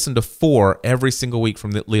used to listen to 4 every single week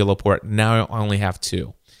from Leo Laporte. Now I only have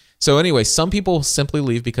 2. So anyway, some people simply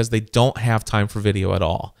leave because they don't have time for video at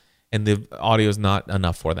all, and the audio is not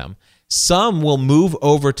enough for them. Some will move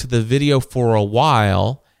over to the video for a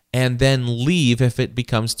while and then leave if it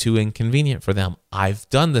becomes too inconvenient for them. I've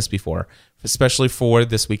done this before, especially for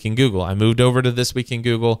This Week in Google. I moved over to This Week in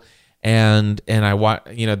Google, and I watched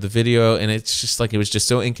the video, and it's just like it was just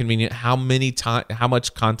so inconvenient how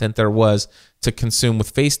much content there was to consume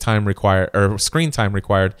with FaceTime required or screen time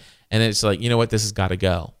required, and it's like, you know what, this has got to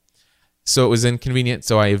go. So it was inconvenient,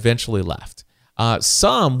 so I eventually left.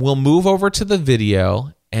 Some will move over to the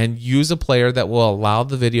video and use a player that will allow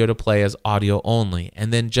the video to play as audio only,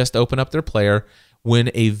 and then just open up their player when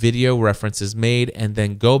a video reference is made, and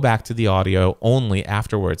then go back to the audio only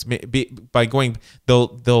afterwards. By going,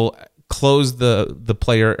 they'll close the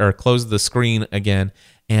player or close the screen again,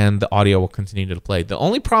 and the audio will continue to play. The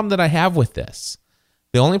only problem that I have with this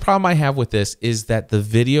is that the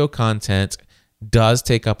video content does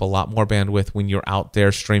take up a lot more bandwidth when you're out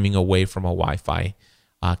there streaming away from a Wi-Fi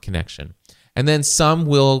connection. And then some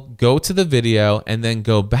will go to the video and then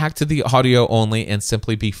go back to the audio only and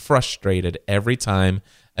simply be frustrated every time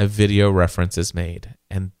a video reference is made.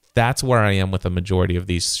 And that's where I am with the majority of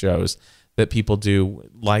these shows that people do,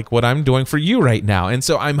 like what I'm doing for you right now. And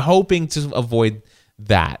so I'm hoping to avoid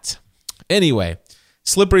that. Anyway,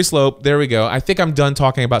 Slippery Slope, there we go. I think I'm done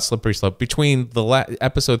talking about Slippery Slope. Between the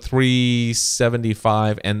episode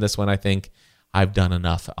 375 and this one, I think I've done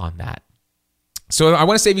enough on that. So I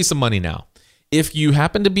want to save you some money now. If you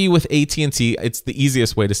happen to be with AT&T, it's the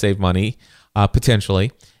easiest way to save money,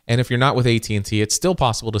 potentially. And if you're not with AT&T, it's still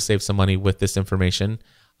possible to save some money with this information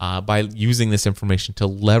by using this information to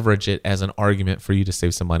leverage it as an argument for you to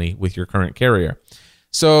save some money with your current carrier.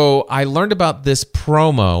 So I learned about this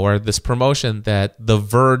promo or this promotion that The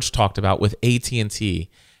Verge talked about with AT&T.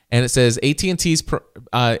 And it says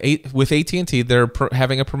with AT&T, they're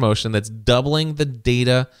having a promotion that's doubling the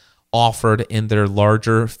data offered in their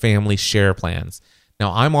larger family share plans.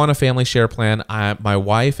 Now, I'm on a family share plan. My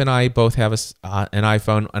wife and I both have an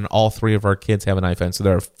iPhone, and all three of our kids have an iPhone. So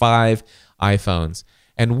there are 5 iPhones.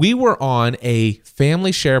 And we were on a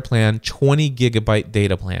family share plan, 20 gigabyte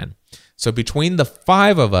data plan. So between the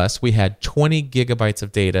 5 of us, we had 20 gigabytes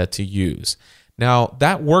of data to use. Now,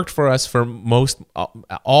 that worked for us for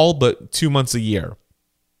all but 2 months a year.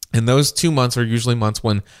 And those 2 months are usually months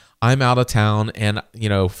when I'm out of town and,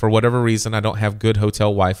 for whatever reason, I don't have good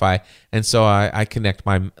hotel Wi-Fi. And so I connect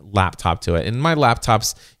my laptop to it. And my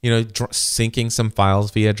laptop's, syncing some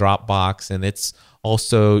files via Dropbox. And it's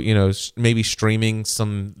also, maybe streaming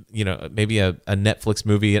some, maybe a Netflix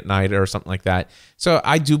movie at night or something like that. So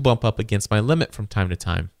I do bump up against my limit from time to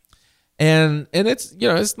time. And it's,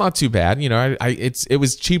 it's not too bad. It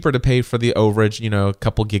was cheaper to pay for the overage, a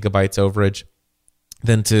couple gigabytes overage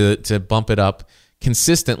than to bump it up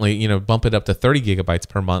consistently, bump it up to 30 gigabytes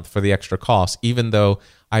per month for the extra cost, even though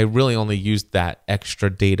I really only used that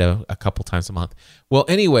extra data a couple times a month. Well,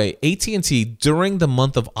 anyway, AT&T, during the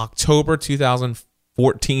month of October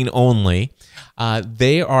 2014 only,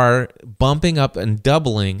 they are bumping up and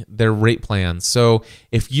doubling their rate plans. So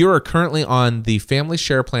if you're currently on the family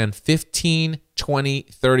share plan 15, 20,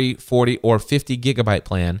 30, 40, or 50 gigabyte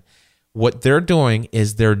plan, what they're doing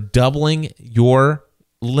is they're doubling your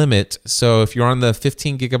limit. So if you're on the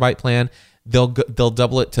 15 gigabyte plan, they'll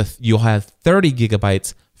double it to you'll have 30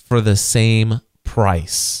 gigabytes for the same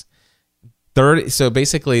price. 30. So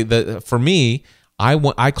basically, for me,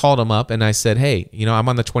 I called them up and I said, hey, I'm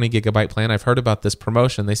on the 20 gigabyte plan. I've heard about this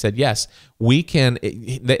promotion. They said, yes, we can.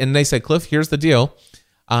 And they said, Cliff, here's the deal.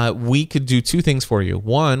 We could do 2 things for you.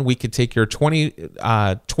 One, we could take your 20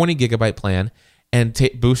 gigabyte plan and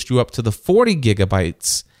boost you up to the 40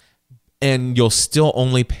 gigabytes, and you'll still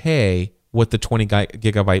only pay what the 20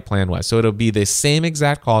 gigabyte plan was. So it'll be the same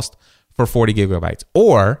exact cost for 40 gigabytes.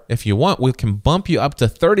 Or if you want, we can bump you up to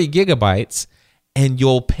 30 gigabytes and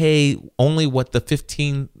you'll pay only what the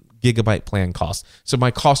 15 gigabyte plan costs. So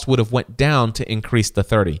my cost would have went down to increase the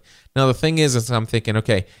 30. Now the thing is I'm thinking,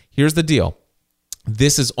 okay, here's the deal.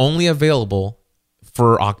 This is only available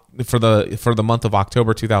for the month of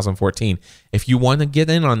October 2014. If you want to get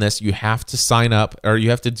in on this, you have to sign up, or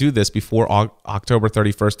you have to do this before October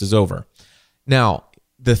 31st is over. Now,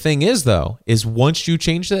 the thing is, though, is once you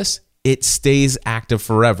change this, it stays active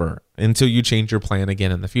forever until you change your plan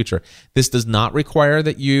again in the future. This does not require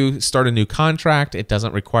that you start a new contract. It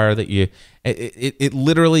doesn't require that you... It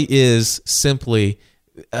literally is simply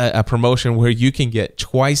a promotion where you can get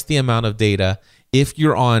twice the amount of data if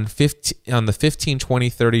you're on the 15, 20,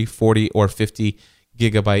 30, 40, or 50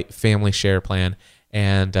 gigabyte family share plan.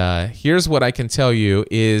 And here's what I can tell you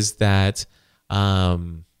is that a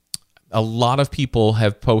lot of people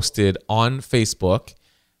have posted on Facebook.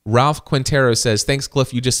 Ralph Quintero says, thanks,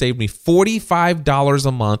 Cliff. You just saved me $45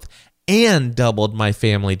 a month and doubled my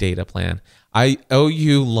family data plan. I owe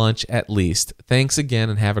you lunch at least. Thanks again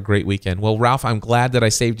and have a great weekend. Well, Ralph, I'm glad that I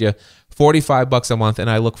saved you $45 a month, and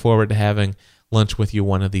I look forward to having lunch with you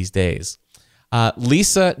one of these days.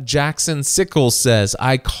 Lisa Jackson Sickles says,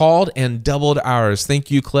 I called and doubled hours. Thank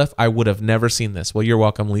you, Cliff. I would have never seen this. Well, you're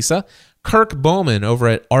welcome, Lisa. Kirk Bowman over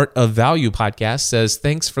at Art of Value podcast says,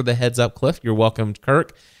 thanks for the heads up, Cliff. You're welcome,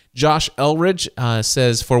 Kirk. Josh Elridge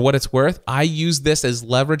says, for what it's worth, I use this as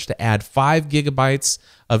leverage to add 5 gigabytes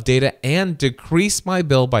of data and decrease my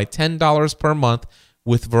bill by $10 per month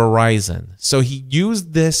with Verizon. So he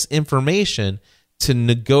used this information to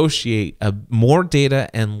negotiate more data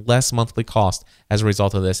and less monthly cost as a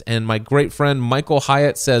result of this. And my great friend Michael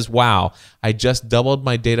Hyatt says, wow, I just doubled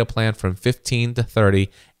my data plan from 15 to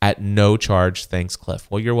 30 at no charge. Thanks,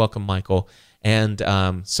 Cliff. Well, you're welcome, Michael. And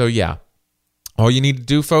so yeah, all you need to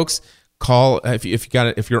do, folks, call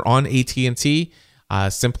if you're on AT&T,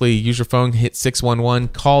 simply use your phone, hit 611,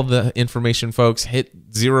 call the information folks,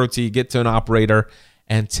 hit 0T, get to an operator,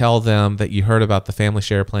 and tell them that you heard about the family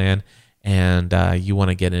share plan and you want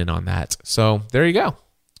to get in on that. So there you go.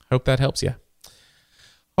 Hope that helps you.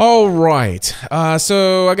 All right.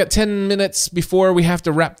 So I got 10 minutes before we have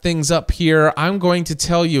to wrap things up here. I'm going to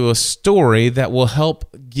tell you a story that will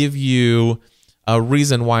help give you a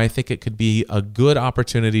reason why I think it could be a good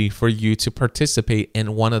opportunity for you to participate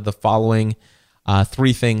in one of the following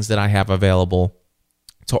 3 things that I have available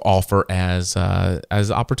to offer as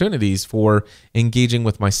opportunities for engaging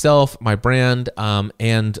with myself, my brand,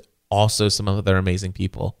 and also some other amazing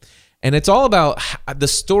people. And it's all about the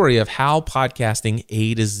story of how podcasting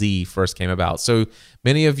A to Z first came about. So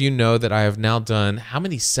many of you know that I have now done, how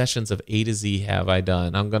many sessions of A to Z have I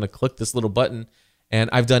done? I'm going to click this little button and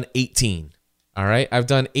I've done 18. All right. I've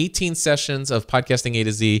done 18 sessions of podcasting A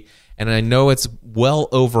to Z, and I know it's well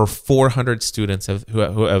over 400 students who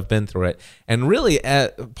have been through it. And really,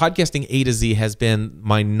 podcasting A to Z has been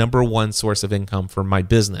my number one source of income for my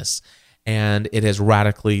business. And it has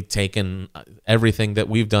radically taken everything that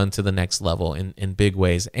we've done to the next level in big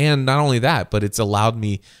ways. And not only that, but it's allowed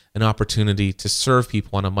me an opportunity to serve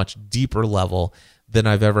people on a much deeper level than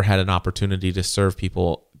I've ever had an opportunity to serve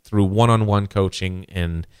people through one-on-one coaching.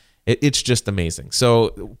 And it's just amazing.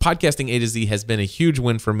 So podcasting A to Z has been a huge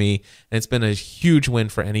win for me, and it's been a huge win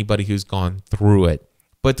for anybody who's gone through it.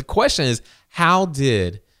 But the question is, how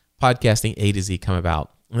did podcasting A to Z come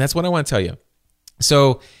about? And that's what I want to tell you.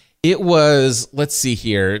 So it was, let's see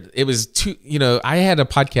here. It was I had a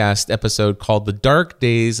podcast episode called The Dark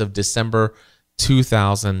Days of December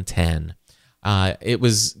 2010. It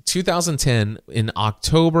was 2010 in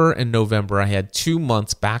October and November. I had 2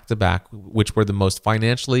 months back to back, which were the most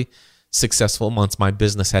financially successful months my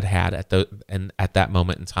business had at that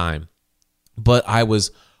moment in time. But I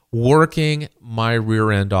was working my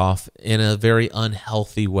rear end off in a very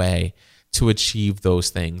unhealthy way to achieve those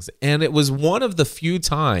things. And it was one of the few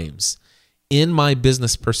times in my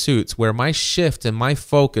business pursuits where my shift and my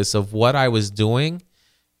focus of what I was doing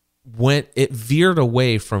it veered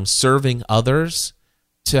away from serving others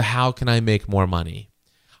to how can I make more money.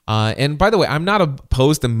 And by the way, I'm not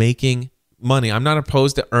opposed to making money. I'm not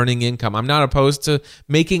opposed to earning income. I'm not opposed to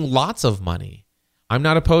making lots of money. I'm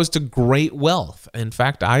not opposed to great wealth. In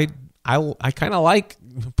fact, I kind of like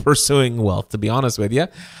pursuing wealth, to be honest with you.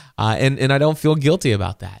 And I don't feel guilty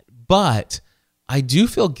about that. But I do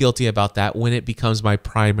feel guilty about that when it becomes my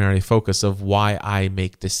primary focus of why I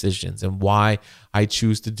make decisions and why I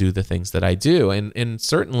choose to do the things that I do. And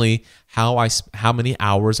certainly how many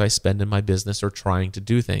hours I spend in my business or trying to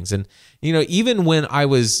do things. And, even when I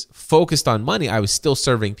was focused on money, I was still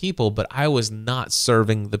serving people, but I was not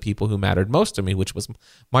serving the people who mattered most to me, which was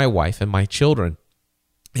my wife and my children.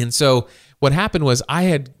 And so what happened was I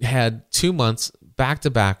had 2 months back to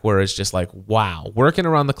back where it's just like, wow, working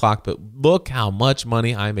around the clock, but look how much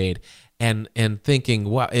money I made. And thinking,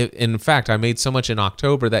 wow, in fact, I made so much in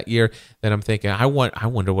October that year that I'm thinking, I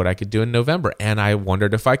wonder what I could do in November. And I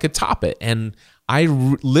wondered if I could top it. And I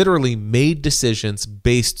literally made decisions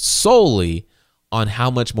based solely on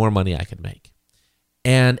how much more money I could make.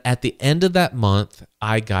 And at the end of that month,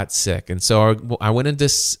 I got sick. And so I went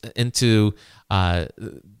into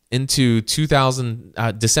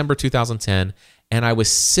December 2010, and I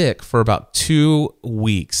was sick for about 2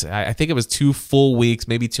 weeks. I think it was 2 full weeks,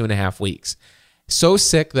 maybe 2.5 weeks. So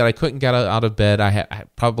sick that I couldn't get out of bed. I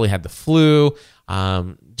probably had the flu,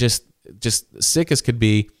 just sick as could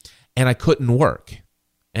be, and I couldn't work.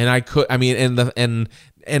 And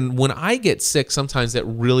and when I get sick, sometimes that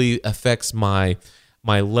really affects my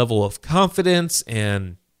level of confidence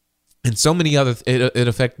and so many other. It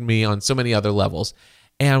affected me on so many other levels.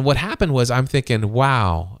 And what happened was I'm thinking,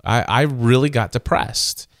 wow, I really got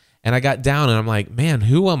depressed. And I got down and I'm like, man,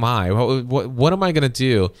 who am I? What am I going to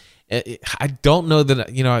do? I don't know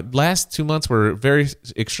that, last 2 months were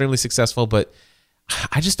extremely successful, but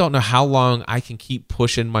I just don't know how long I can keep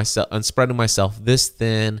pushing myself and spreading myself this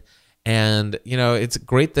thin. And, it's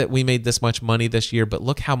great that we made this much money this year, but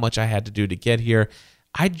look how much I had to do to get here.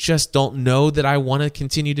 I just don't know that I want to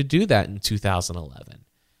continue to do that in 2011.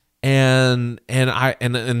 And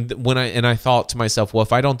I thought to myself, well,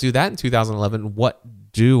 if I don't do that in 2011, what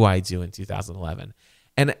do I do in 2011?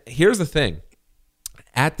 And here's the thing.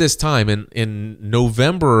 At this time, in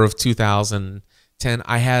November of 2010,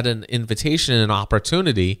 I had an invitation and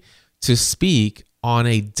opportunity to speak on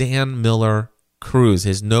a Dan Miller cruise,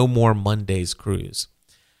 his No More Mondays cruise.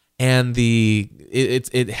 And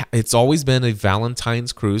it's always been a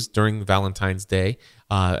Valentine's cruise during Valentine's Day,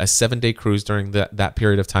 a 7-day cruise during that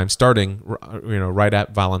period of time, starting right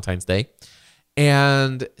at Valentine's Day.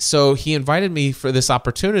 And so he invited me for this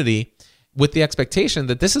opportunity with the expectation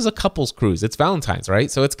that this is a couples cruise. It's Valentine's, right?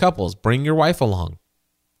 So it's couples. Bring your wife along.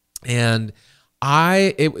 And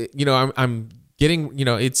I'm getting,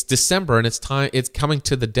 it's December and it's coming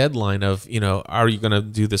to the deadline of, are you going to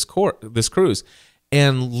do this cruise?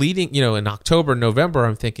 And leading, in October, November,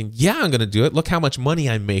 I'm thinking, yeah, I'm going to do it. Look how much money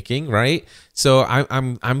I'm making, right? So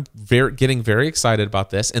I'm getting very excited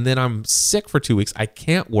about this. And then I'm sick for 2 weeks. I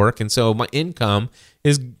can't work, and so my income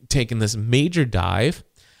is taking this major dive.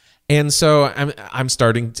 And so I'm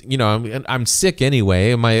starting, I'm sick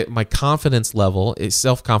anyway. My confidence level,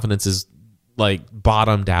 self-confidence is like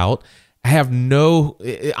bottomed out.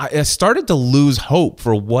 I started to lose hope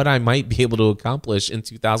for what I might be able to accomplish in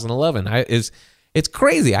 2011. It's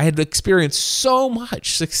crazy. I had experienced so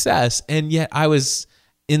much success, and yet I was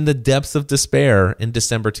in the depths of despair in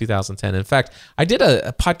December 2010. In fact, I did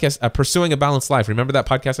a podcast, Pursuing a Balanced Life. Remember that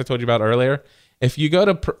podcast I told you about earlier? If you go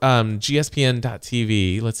to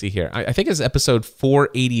gspn.tv, let's see here. I think it's episode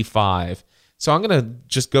 485. So I'm going to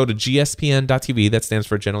just go to gspn.tv. That stands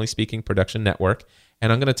for Generally Speaking Production Network.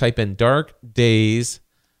 And I'm going to type in Dark Days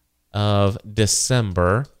of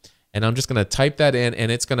December. And I'm just going to type that in,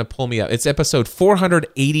 and it's going to pull me up. It's episode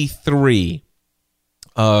 483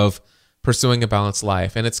 of Pursuing a Balanced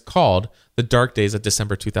Life. And it's called The Dark Days of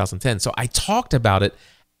December 2010. So I talked about it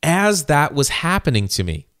as that was happening to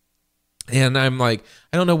me. And I'm like,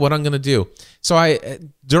 I don't know what I'm going to do. So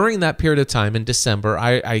during that period of time in December,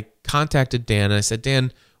 I contacted Dan and I said,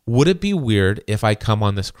 Dan, would it be weird if I come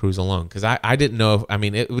on this cruise alone? Because I didn't know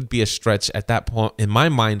it would be a stretch at that point. In my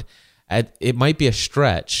mind, it might be a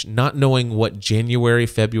stretch, not knowing what January,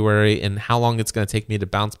 February, and how long it's going to take me to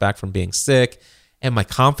bounce back from being sick. And my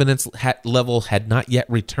confidence level had not yet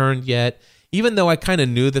returned yet, even though I kind of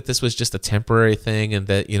knew that this was just a temporary thing and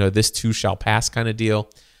that, this too shall pass kind of deal.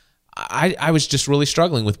 I was just really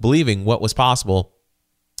struggling with believing what was possible.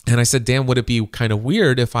 And I said, Dan, would it be kind of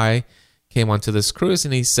weird if I came onto this cruise?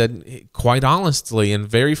 And he said, quite honestly and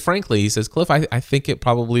very frankly, he says, Cliff, I think it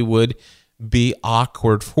probably would be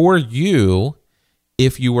awkward for you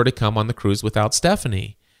if you were to come on the cruise without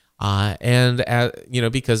Stephanie.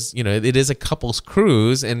 Because, it is a couples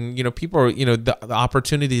cruise, and, people are, the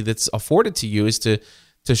opportunity that's afforded to you is to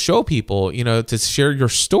show people, to share your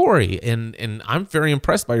story. And I'm very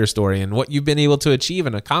impressed by your story and what you've been able to achieve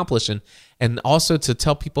and accomplish, and also to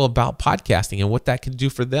tell people about podcasting and what that can do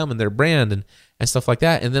for them and their brand and stuff like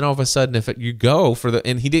that. And then all of a sudden, if you go for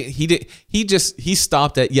he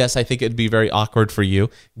stopped at, yes, I think it'd be very awkward for you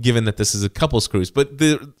given that this is a couples cruise, but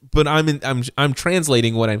I'm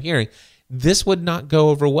translating what I'm hearing. This would not go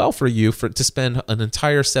over well for you to spend an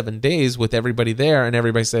entire 7 days with everybody there, and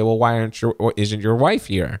everybody say, well, why isn't your wife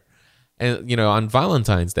here? And, on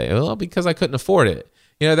Valentine's Day, well, because I couldn't afford it.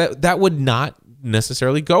 That would not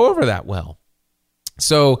necessarily go over that well.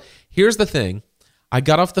 So here's the thing. I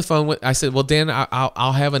got off the phone I said, well, Dan,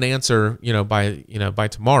 I'll have an answer, by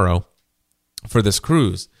tomorrow for this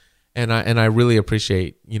cruise. And I really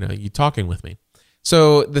appreciate, you talking with me.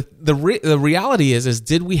 So the reality is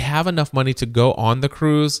did we have enough money to go on the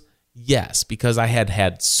cruise? Yes, because I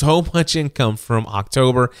had so much income from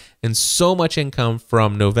October and so much income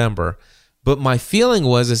from November. But my feeling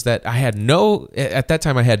was that at that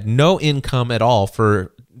time I had no income at all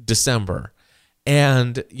for December.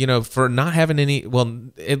 And, for not having any, well,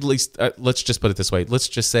 at least let's just put it this way. Let's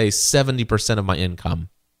just say 70% of my income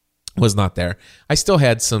was not there. I still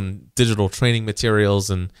had some digital training materials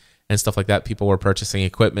and stuff like that. People were purchasing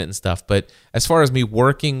equipment and stuff. But as far as me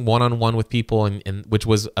working one-on-one with people, and which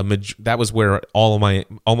was that was where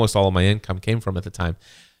almost all of my income came from at the time.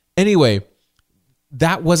 Anyway,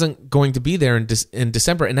 that wasn't going to be there in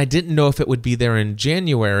December, and I didn't know if it would be there in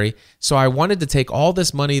January. So I wanted to take all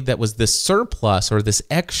this money that was this surplus or this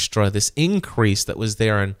extra, this increase that was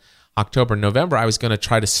there in October, November. I was going to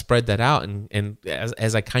try to spread that out, and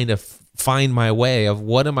as I kind of find my way of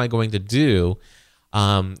what am I going to do,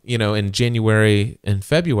 in January and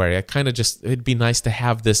February. I kind of it'd be nice to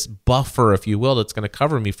have this buffer, if you will, that's going to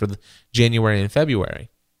cover me for the January and February.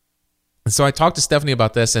 And so I talked to Stephanie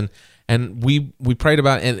about this, and we prayed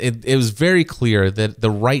about it, and it was very clear that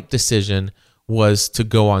the right decision was to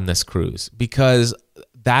go on this cruise, because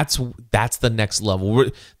that's the next level.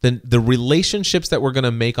 The relationships that we're going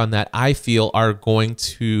to make on that, I feel, are going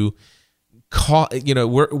to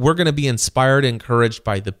we're going to be inspired, encouraged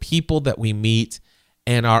by the people that we meet,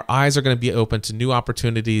 and our eyes are going to be open to new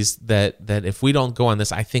opportunities that if we don't go on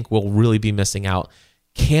this, I think we'll really be missing out.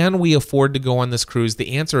 Can we afford to go on this cruise?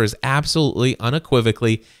 The answer is absolutely,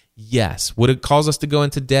 unequivocally, yes. Would it cause us to go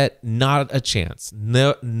into debt? Not a chance.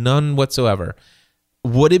 No, none whatsoever.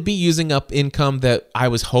 Would it be using up income that I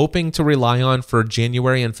was hoping to rely on for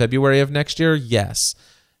January and February of next year? Yes.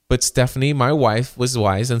 But Stephanie, my wife, was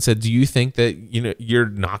wise and said, do you think that you're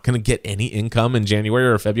not going to get any income in January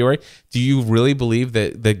or February? Do you really believe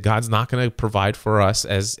that God's not going to provide for us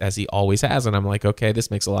as he always has? And I'm like, okay,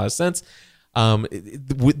 this makes a lot of sense.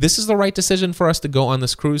 This is the right decision for us to go on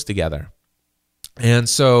this cruise together. And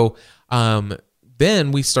so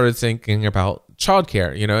then we started thinking about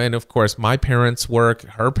childcare, and of course my parents work,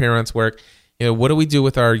 her parents work. What do we do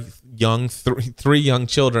with our three young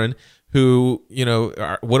children who,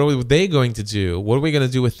 what are they going to do? What are we going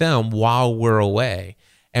to do with them while we're away?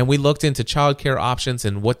 And we looked into childcare options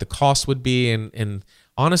and what the cost would be. And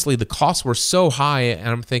honestly, the costs were so high. And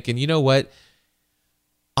I'm thinking, you know what?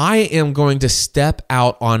 I am going to step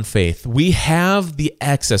out on faith. We have the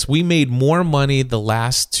excess. We made more money the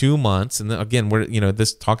last 2 months. And again, we're,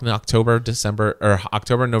 this talking October,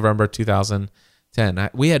 November 2010.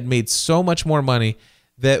 We had made so much more money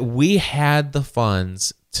that we had the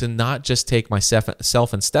funds to not just take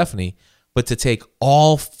myself and Stephanie, but to take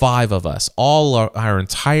all 5 of us, all our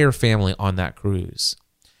entire family on that cruise.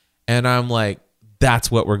 And I'm like, that's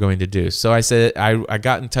what we're going to do. So I said, I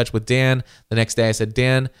got in touch with Dan the next day. I said,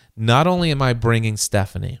 Dan, not only am I bringing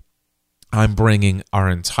Stephanie, I'm bringing our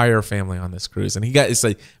entire family on this cruise. And it's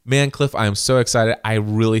like, man, Cliff, I am so excited. I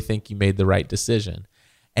really think you made the right decision.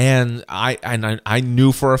 And I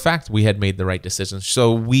knew for a fact we had made the right decision.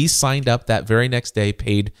 So we signed up that very next day,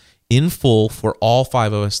 paid in full for all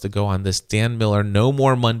 5 of us to go on this Dan Miller No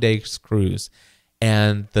More Mondays cruise.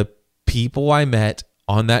 And the people I met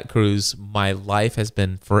on that cruise, my life has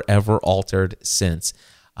been forever altered since.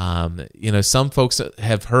 Some folks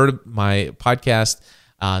have heard my podcast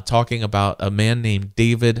talking about a man named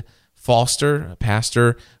David Foster, a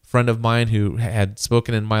pastor friend of mine who had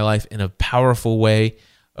spoken in my life in a powerful way,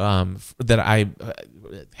 that I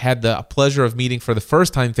had the pleasure of meeting for the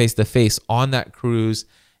first time face-to-face on that cruise.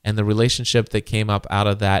 And the relationship that came up out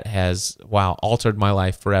of that has, altered my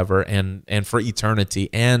life forever and for eternity,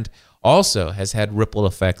 and also has had ripple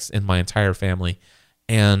effects in my entire family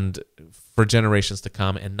and for generations to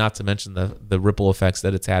come, and not to mention the ripple effects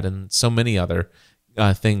that it's had in so many other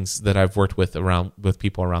things that I've worked with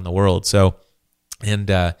people around the world. So,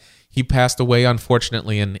 and he passed away,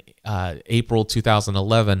 unfortunately, in April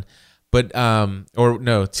 2011,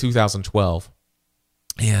 2012.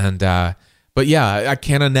 And but yeah,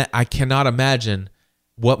 I cannot imagine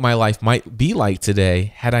what my life might be like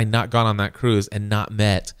today had I not gone on that cruise and not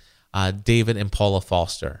met David and Paula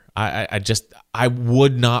Foster. I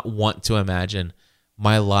would not want to imagine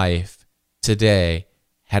my life today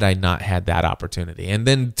had I not had that opportunity. And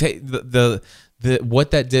then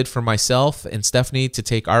what that did for myself and Stephanie to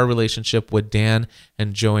take our relationship with Dan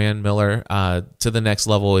and Joanne Miller to the next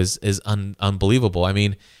level is unbelievable. I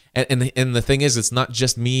mean, and the thing is, it's not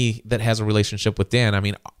just me that has a relationship with Dan. I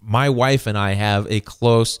mean, my wife and I have a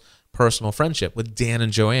close personal friendship with Dan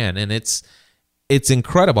and Joanne, and it's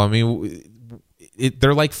incredible. I mean,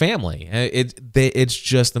 they're like family. It's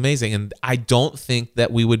just amazing. And I don't think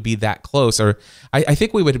that we would be that close, or I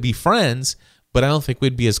think we would be friends, but I don't think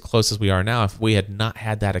we'd be as close as we are now if we had not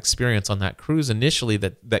had that experience on that cruise initially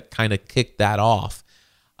that kind of kicked that off.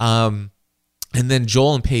 And then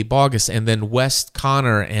Joel and Pay Bogus, and then Wes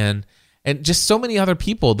Connor, and just so many other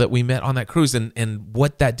people that we met on that cruise, and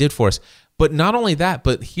what that did for us. But not only that,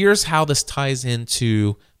 but here's how this ties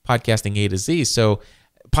into Podcasting A to Z. So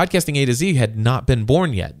Podcasting A to Z had not been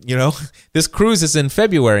born yet. This cruise is in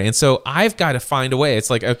February, and so I've got to find a way. It's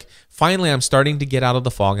like, okay, finally, I'm starting to get out of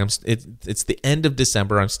the fog. It's the end of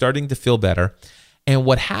December. I'm starting to feel better. And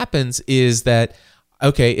what happens is that,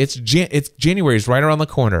 okay, it's January is right around the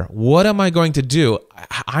corner. What am I going to do?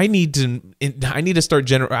 I need to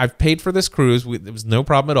start I've paid for this cruise. There was no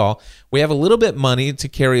problem at all. We have a little bit money to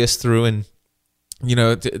carry us through, and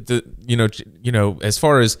as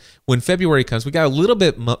far as when February comes, we got a little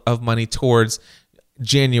bit of money towards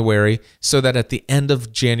January so that at the end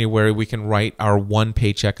of January we can write our one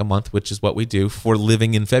paycheck a month, which is what we do for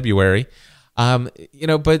living in February.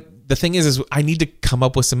 But the thing is I need to come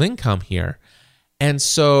up with some income here. And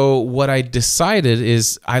so what I decided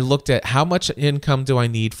is I looked at how much income do I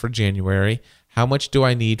need for January, how much do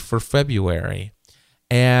I need for February,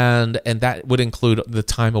 and that would include the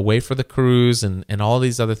time away for the cruise and all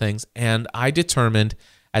these other things. And I determined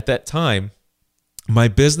at that time my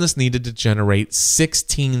business needed to generate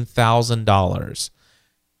 $16,000.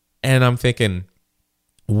 And I'm thinking,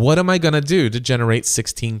 what am I going to do to generate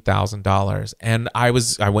 $16,000? And I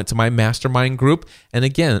went to my mastermind group, and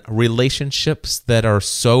again, relationships that are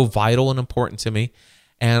so vital and important to me.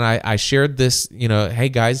 And I shared this, hey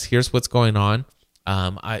guys, here's what's going on.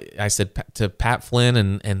 I said to Pat Flynn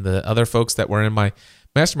and the other folks that were in my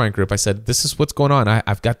mastermind group, I said, this is what's going on.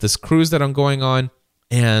 I've got this cruise that I'm going on,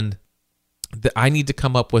 and I need to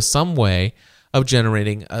come up with some way of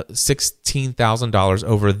generating $16,000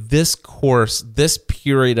 over this course, this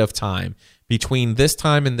period of time, between this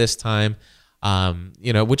time and this time,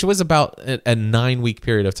 which was about a 9-week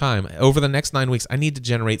period of time. Over the next 9 weeks, I need to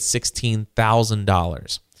generate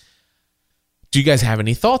 $16,000. Do you guys have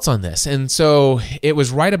any thoughts on this? And so it was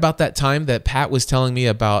right about that time that Pat was telling me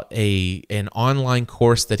about an online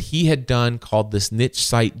course that he had done called this Niche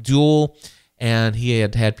Site Duel, and he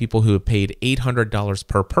had people who had paid $800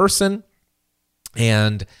 per person.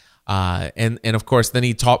 And of course, then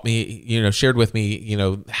he taught me, shared with me,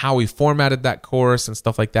 how he formatted that course and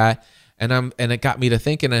stuff like that. And it got me to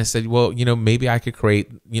thinking, and I said, well, maybe I could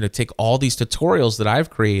take all these tutorials that I've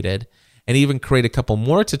created and even create a couple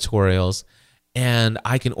more tutorials, and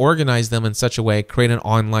I can organize them in such a way, create an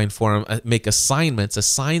online forum, make assignments,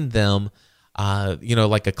 assign them,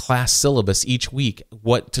 like a class syllabus each week,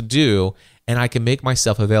 what to do. And I can make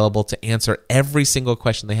myself available to answer every single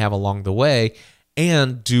question they have along the way,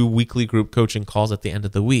 and do weekly group coaching calls at the end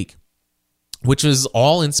of the week, which is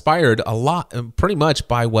all inspired a lot, pretty much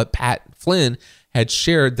by what Pat Flynn had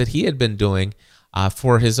shared that he had been doing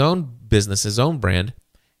for his own business, his own brand,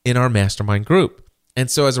 in our mastermind group. And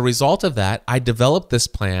so as a result of that, I developed this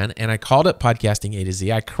plan, and I called it Podcasting A to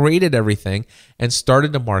Z. I created everything and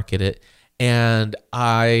started to market it. And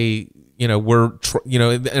and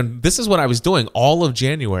this is what I was doing all of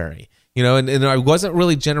January. And I wasn't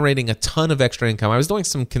really generating a ton of extra income. I was doing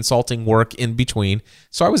some consulting work in between,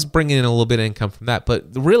 so I was bringing in a little bit of income from that. But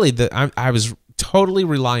really, I was totally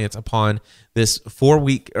reliant upon this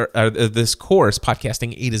 4-week this course,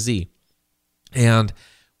 Podcasting A to Z. And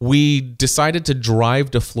we decided to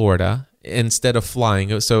drive to Florida instead of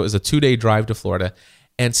flying. So it was a 2-day drive to Florida.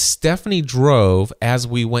 And Stephanie drove as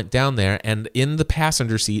we went down there. And in the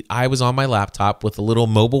passenger seat, I was on my laptop with a little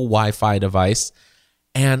mobile Wi-Fi device.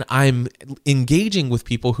 And I'm engaging with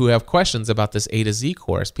people who have questions about this A to Z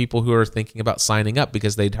course, people who are thinking about signing up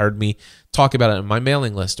because they'd heard me talk about it on my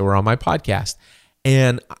mailing list or on my podcast.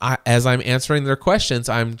 And as I'm answering their questions,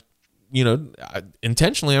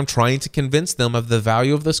 intentionally, I'm trying to convince them of the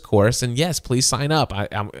value of this course. And yes, please sign up.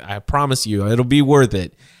 I promise you, it'll be worth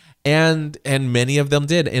it. And many of them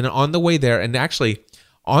did. And on the way there,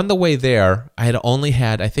 I had only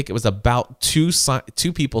had, I think it was about two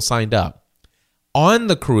people signed up. On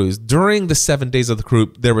the cruise, during the 7 days of the cruise,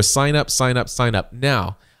 there was sign up.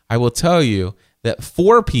 Now, I will tell you that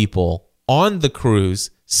 4 people on the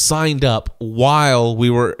cruise signed up while we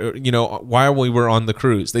were on the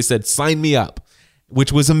cruise. They said, sign me up,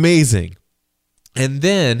 which was amazing. And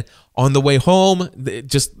then on the way home,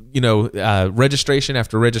 registration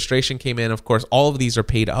after registration came in. Of course, all of these are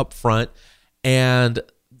paid up front. And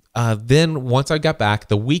then once I got back,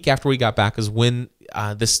 the week after we got back is when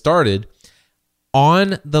this started.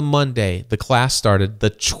 On the Monday, the class started,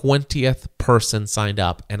 the 20th person signed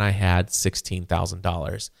up, and I had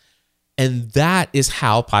 $16,000. And that is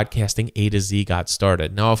how Podcasting A to Z got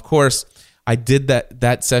started. Now, of course, I did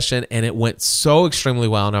that session, and it went so extremely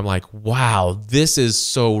well, and I'm like, wow, this is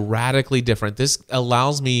so radically different. This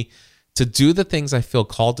allows me to do the things I feel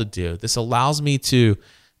called to do. This allows me to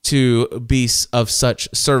be of such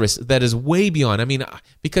service that is way beyond. I mean,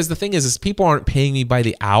 because the thing is people aren't paying me by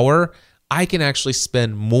the hour. I can actually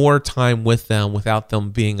spend more time with them without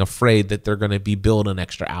them being afraid that they're going to be billed an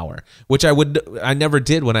extra hour, which I never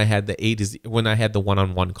did when I had the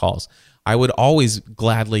one-on-one calls. I would always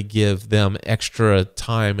gladly give them extra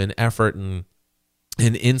time and effort and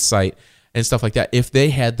insight and stuff like that if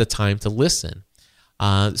they had the time to listen.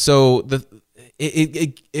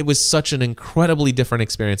 It was such an incredibly different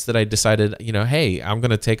experience that I decided, hey, I'm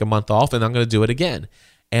going to take a month off and I'm going to do it again.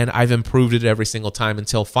 And I've improved it every single time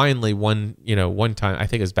until finally one time, I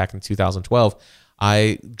think it was back in 2012,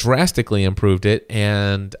 I drastically improved it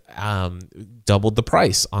and doubled the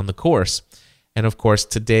price on the course. And of course,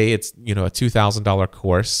 today it's, a $2,000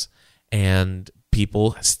 course, and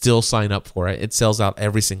people still sign up for it. It sells out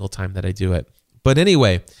every single time that I do it. But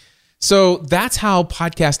anyway, so that's how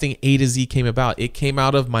Podcasting A to Z came about. It came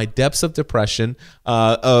out of my depths of depression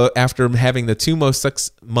after having the 2 most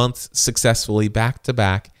months successfully back to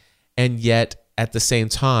back. And yet at the same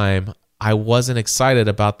time, I wasn't excited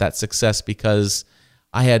about that success because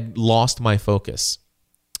I had lost my focus.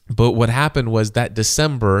 But what happened was that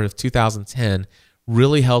December of 2010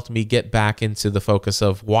 really helped me get back into the focus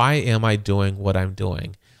of why am I doing what I'm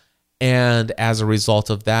doing? And as a result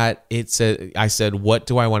of that, I said, what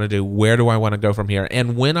do I want to do? Where do I want to go from here?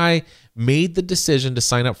 And when I made the decision to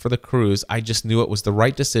sign up for the cruise, I just knew it was the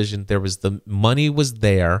right decision. The money was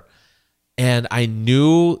there. And I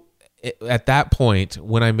knew at that point,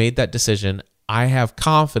 when I made that decision, I have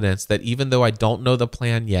confidence that even though I don't know the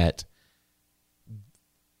plan yet,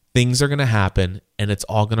 things are going to happen and it's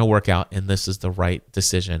all going to work out. And this is the right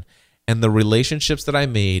decision. And the relationships that I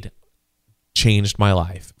made changed my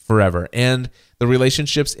life forever. And the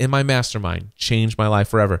relationships in my mastermind changed my life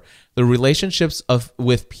forever. The relationships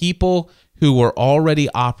with people who were already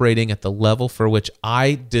operating at the level for which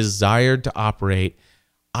I desired to operate,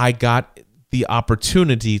 I got the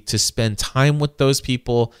opportunity to spend time with those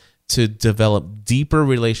people, to develop deeper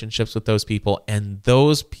relationships with those people, and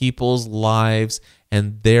those people's lives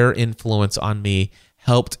and their influence on me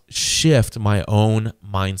helped shift my own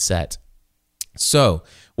mindset. So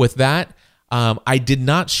with that, I did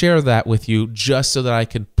not share that with you just so that I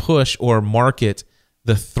could push or market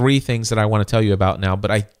the 3 things that I want to tell you about now,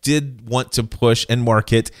 but I did want to push and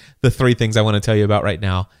market the 3 things I want to tell you about right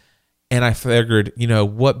now. And I figured,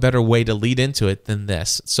 what better way to lead into it than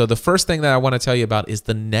this? So the first thing that I want to tell you about is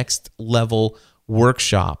the Next Level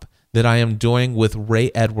workshop that I am doing with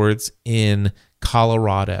Ray Edwards in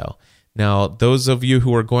Colorado. Now, those of you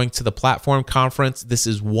who are going to the Platform Conference, this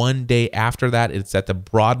is one day after that. It's at the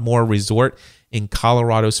Broadmoor Resort in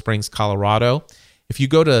Colorado Springs, Colorado. If you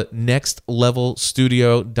go to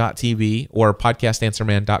nextlevelstudio.tv or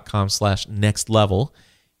podcastanswerman.com/nextlevel,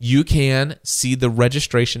 you can see the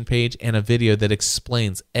registration page and a video that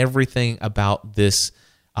explains everything about this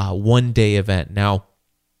one-day event. Now,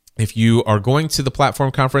 if you are going to the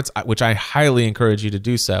Platform Conference, which I highly encourage you to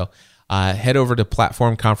do so, head over to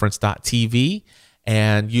platformconference.tv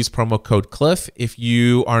and use promo code Cliff. If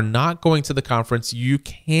you are not going to the conference, you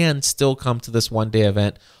can still come to this one-day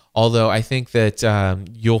event, although I think that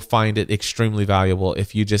you'll find it extremely valuable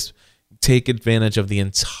if you just take advantage of the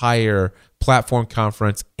entire Platform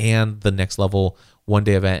Conference and the Next Level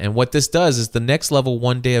one-day event. And what this does is the Next Level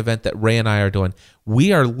one-day event that Ray and I are doing,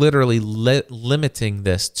 we are literally limiting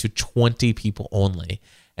this to 20 people only.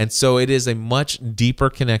 And so it is a much deeper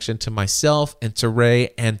connection to myself and to Ray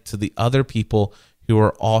and to the other people who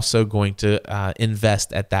are also going to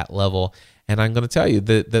invest at that level. And I'm going to tell you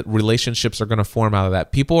that relationships are going to form out of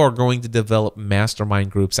that. People are going to develop mastermind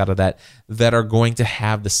groups out of that are going to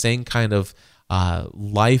have the same kind of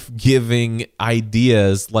life-giving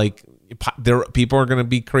ideas. Like people are going to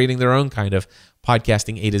be creating their own kind of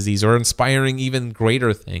podcasting A to Z's or inspiring even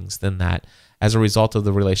greater things than that as a result of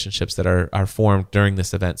the relationships that are formed during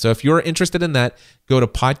this event. So if you're interested in that, go to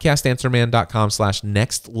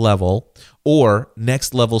podcastanswerman.com/nextlevel or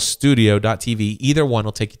nextlevelstudio.tv. Either one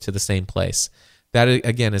will take you to the same place. That,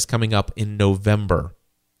 again, is coming up in November.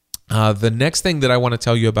 The next thing that I want to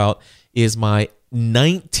tell you about is my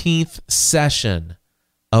 19th session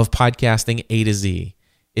of Podcasting A to Z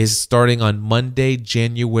is starting on Monday,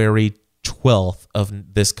 January 12th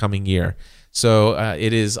of this coming year. So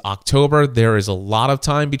it is October. There is a lot of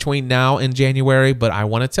time between now and January, but I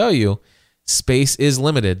want to tell you, space is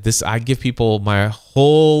limited. I give people my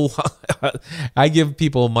full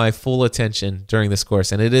attention during this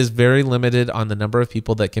course, and it is very limited on the number of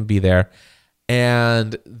people that can be there.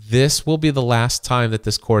 And this will be the last time that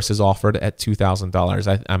this course is offered at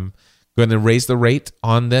 $2,000. I'm going to raise the rate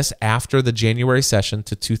on this after the January session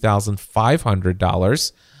to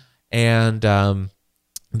 $2,500. And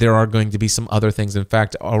there are going to be some other things. In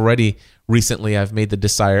fact, already recently I've made the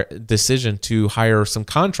decision to hire some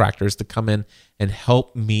contractors to come in and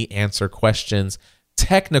help me answer questions,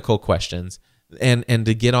 technical questions, and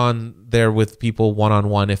to get on there with people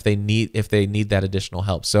one-on-one if they need that additional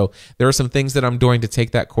help. So there are some things that I'm doing to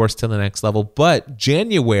take that course to the next level, but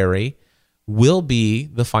January will be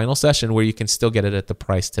the final session where you can still get it at the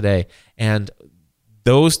price today. And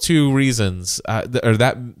those two reasons, or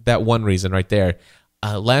that one reason right there,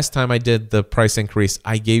 last time I did the price increase,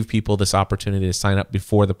 I gave people this opportunity to sign up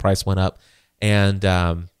before the price went up. And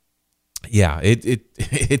yeah,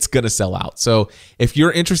 it's going to sell out. So if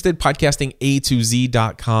you're interested,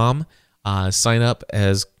 podcastinga2z.com, sign up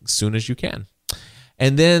as soon as you can.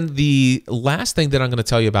 And then the last thing that I'm going to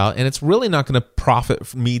tell you about, and it's really not going to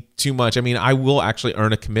profit me too much. I mean, I will actually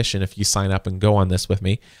earn a commission if you sign up and go on this with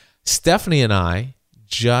me. Stephanie and I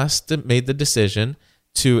just made the decision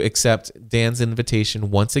to accept Dan's invitation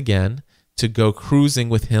once again to go cruising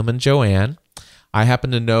with him and Joanne. I happen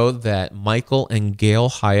to know that Michael and Gail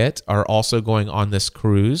Hyatt are also going on this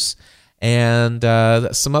cruise, and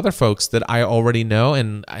some other folks that I already know,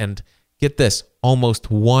 and get this,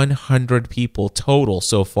 almost 100 people total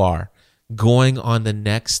so far going on the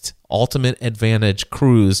next Ultimate Advantage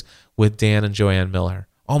cruise with Dan and Joanne Miller.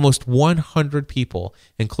 Almost 100 people,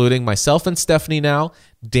 including myself and Stephanie now,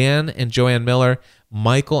 Dan and Joanne Miller,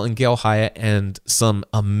 Michael and Gail Hyatt, and some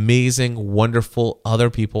amazing, wonderful other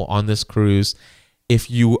people on this cruise. If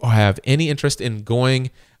you have any interest in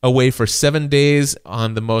going away for 7 days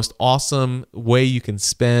on the most awesome way you can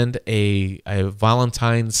spend a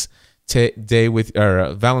Valentine's Day with,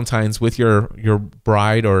 or Valentine's with your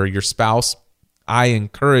bride or your spouse, I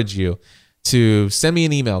encourage you to send me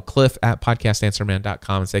an email,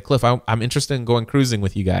 cliff@podcastanswerman.com, and say, Cliff, I'm interested in going cruising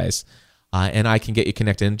with you guys, and I can get you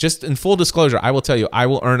connected. And just in full disclosure, I will tell you, I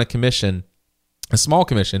will earn a commission, a small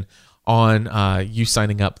commission, on you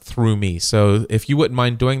signing up through me. So if you wouldn't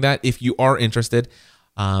mind doing that, if you are interested,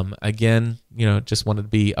 again, just wanted to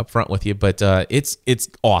be upfront with you, but it's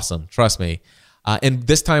awesome. Trust me. And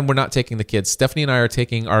this time we're not taking the kids. Stephanie and I are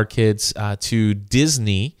taking our kids to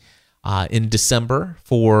Disney in December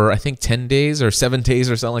for, I think, 10 days or 7 days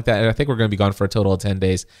or something like that. And I think we're going to be gone for a total of 10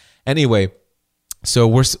 days. Anyway, so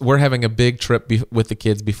we're having a big trip with the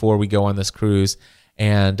kids before we go on this cruise.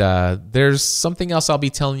 And there's something else I'll be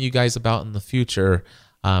telling you guys about in the future.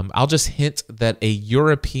 I'll just hint that a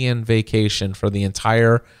European vacation for the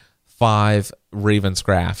entire 5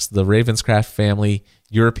 Ravenscrafts, the Ravenscraft family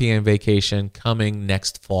European vacation, coming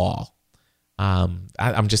next fall.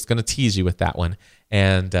 I'm just going to tease you with that one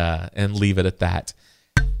and leave it at that.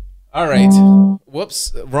 All right.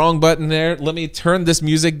 Whoops, wrong button there. Let me turn this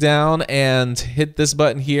music down and hit this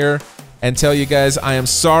button here and tell you guys I am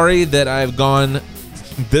sorry that I've gone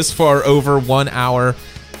this far over 1 hour.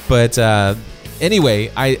 But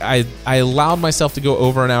anyway, I allowed myself to go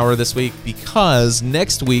over an hour this week because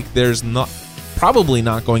next week there's probably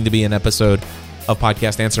not going to be an episode of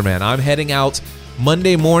Podcast Answer Man. I'm heading out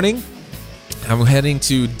Monday morning. I'm heading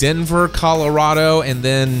to Denver, Colorado, and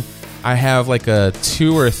then I have like a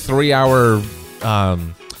 2 or 3 hour I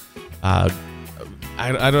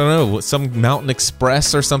don't know, some mountain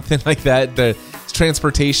express or something like that, the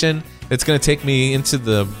transportation. It's going to take me into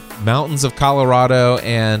the mountains of Colorado,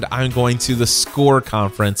 and I'm going to the SCORE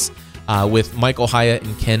conference with Michael Hyatt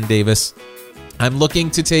and Ken Davis. I'm looking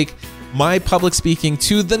to take my public speaking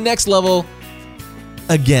to the next level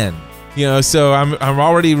again. So I'm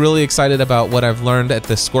already really excited about what I've learned at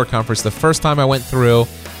the SCORE conference. The first time I went through,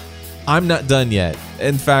 I'm not done yet.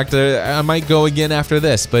 In fact, I might go again after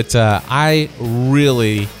this, but I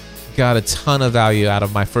really got a ton of value out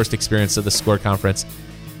of my first experience at the SCORE conference.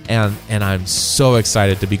 And I'm so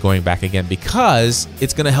excited to be going back again because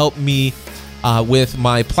it's going to help me with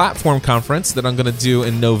my platform conference that I'm going to do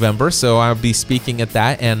in November. So I'll be speaking at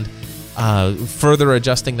that, and further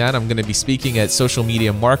adjusting that, I'm going to be speaking at Social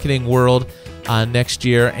Media Marketing World next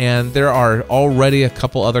year. And there are already a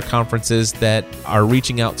couple other conferences that are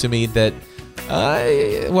reaching out to me that,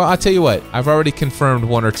 I'll tell you what, I've already confirmed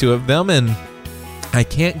 1 or 2 of them, and I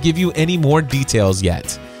can't give you any more details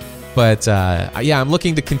yet. But I'm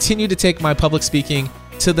looking to continue to take my public speaking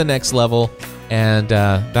to the next level, and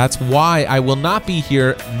that's why I will not be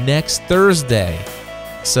here next Thursday.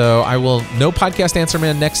 So I will no Podcast Answer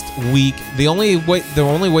Man next week. The only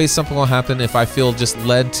way something will happen if I feel just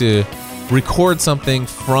led to record something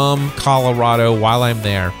from Colorado while I'm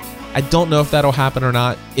there. I don't know if that'll happen or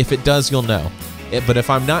not. If it does, you'll know. But if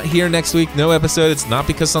I'm not here next week, no episode, it's not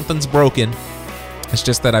because something's broken. It's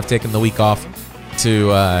just that I've taken the week off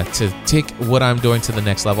to take what I'm doing to the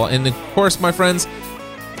next level. And of course, my friends,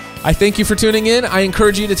 I thank you for tuning in. I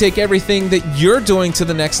encourage you to take everything that you're doing to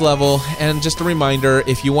the next level. And just a reminder,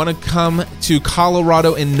 if you want to come to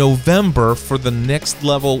Colorado in November for the Next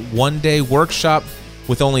Level 1-day workshop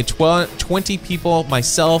with only 20 people,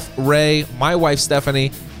 myself, Ray, my wife,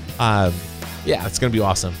 Stephanie, it's going to be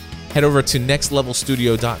awesome. Head over to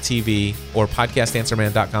nextlevelstudio.tv or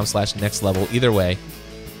podcastanswerman.com/nextlevel. Either way.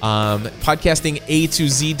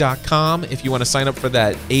 Podcastinga2z.com if you want to sign up for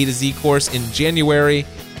that A to Z course in January,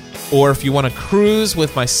 or if you want to cruise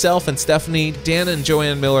with myself and Stephanie, Dan and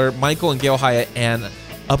Joanne Miller, Michael and Gail Hyatt, and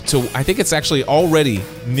up to, I think it's actually already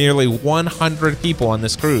nearly 100 people on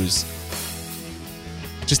this cruise.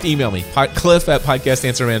 Just email me,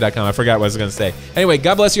 cliff@podcastanswerman.com. I forgot what I was going to say. Anyway,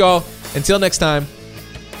 God bless you all. Until next time,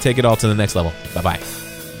 take it all to the next level. Bye-bye.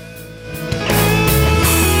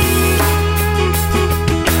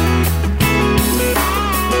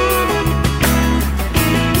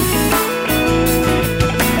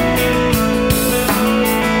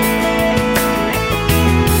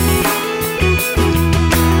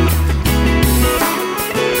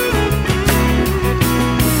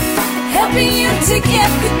 Helping you to get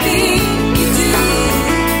the things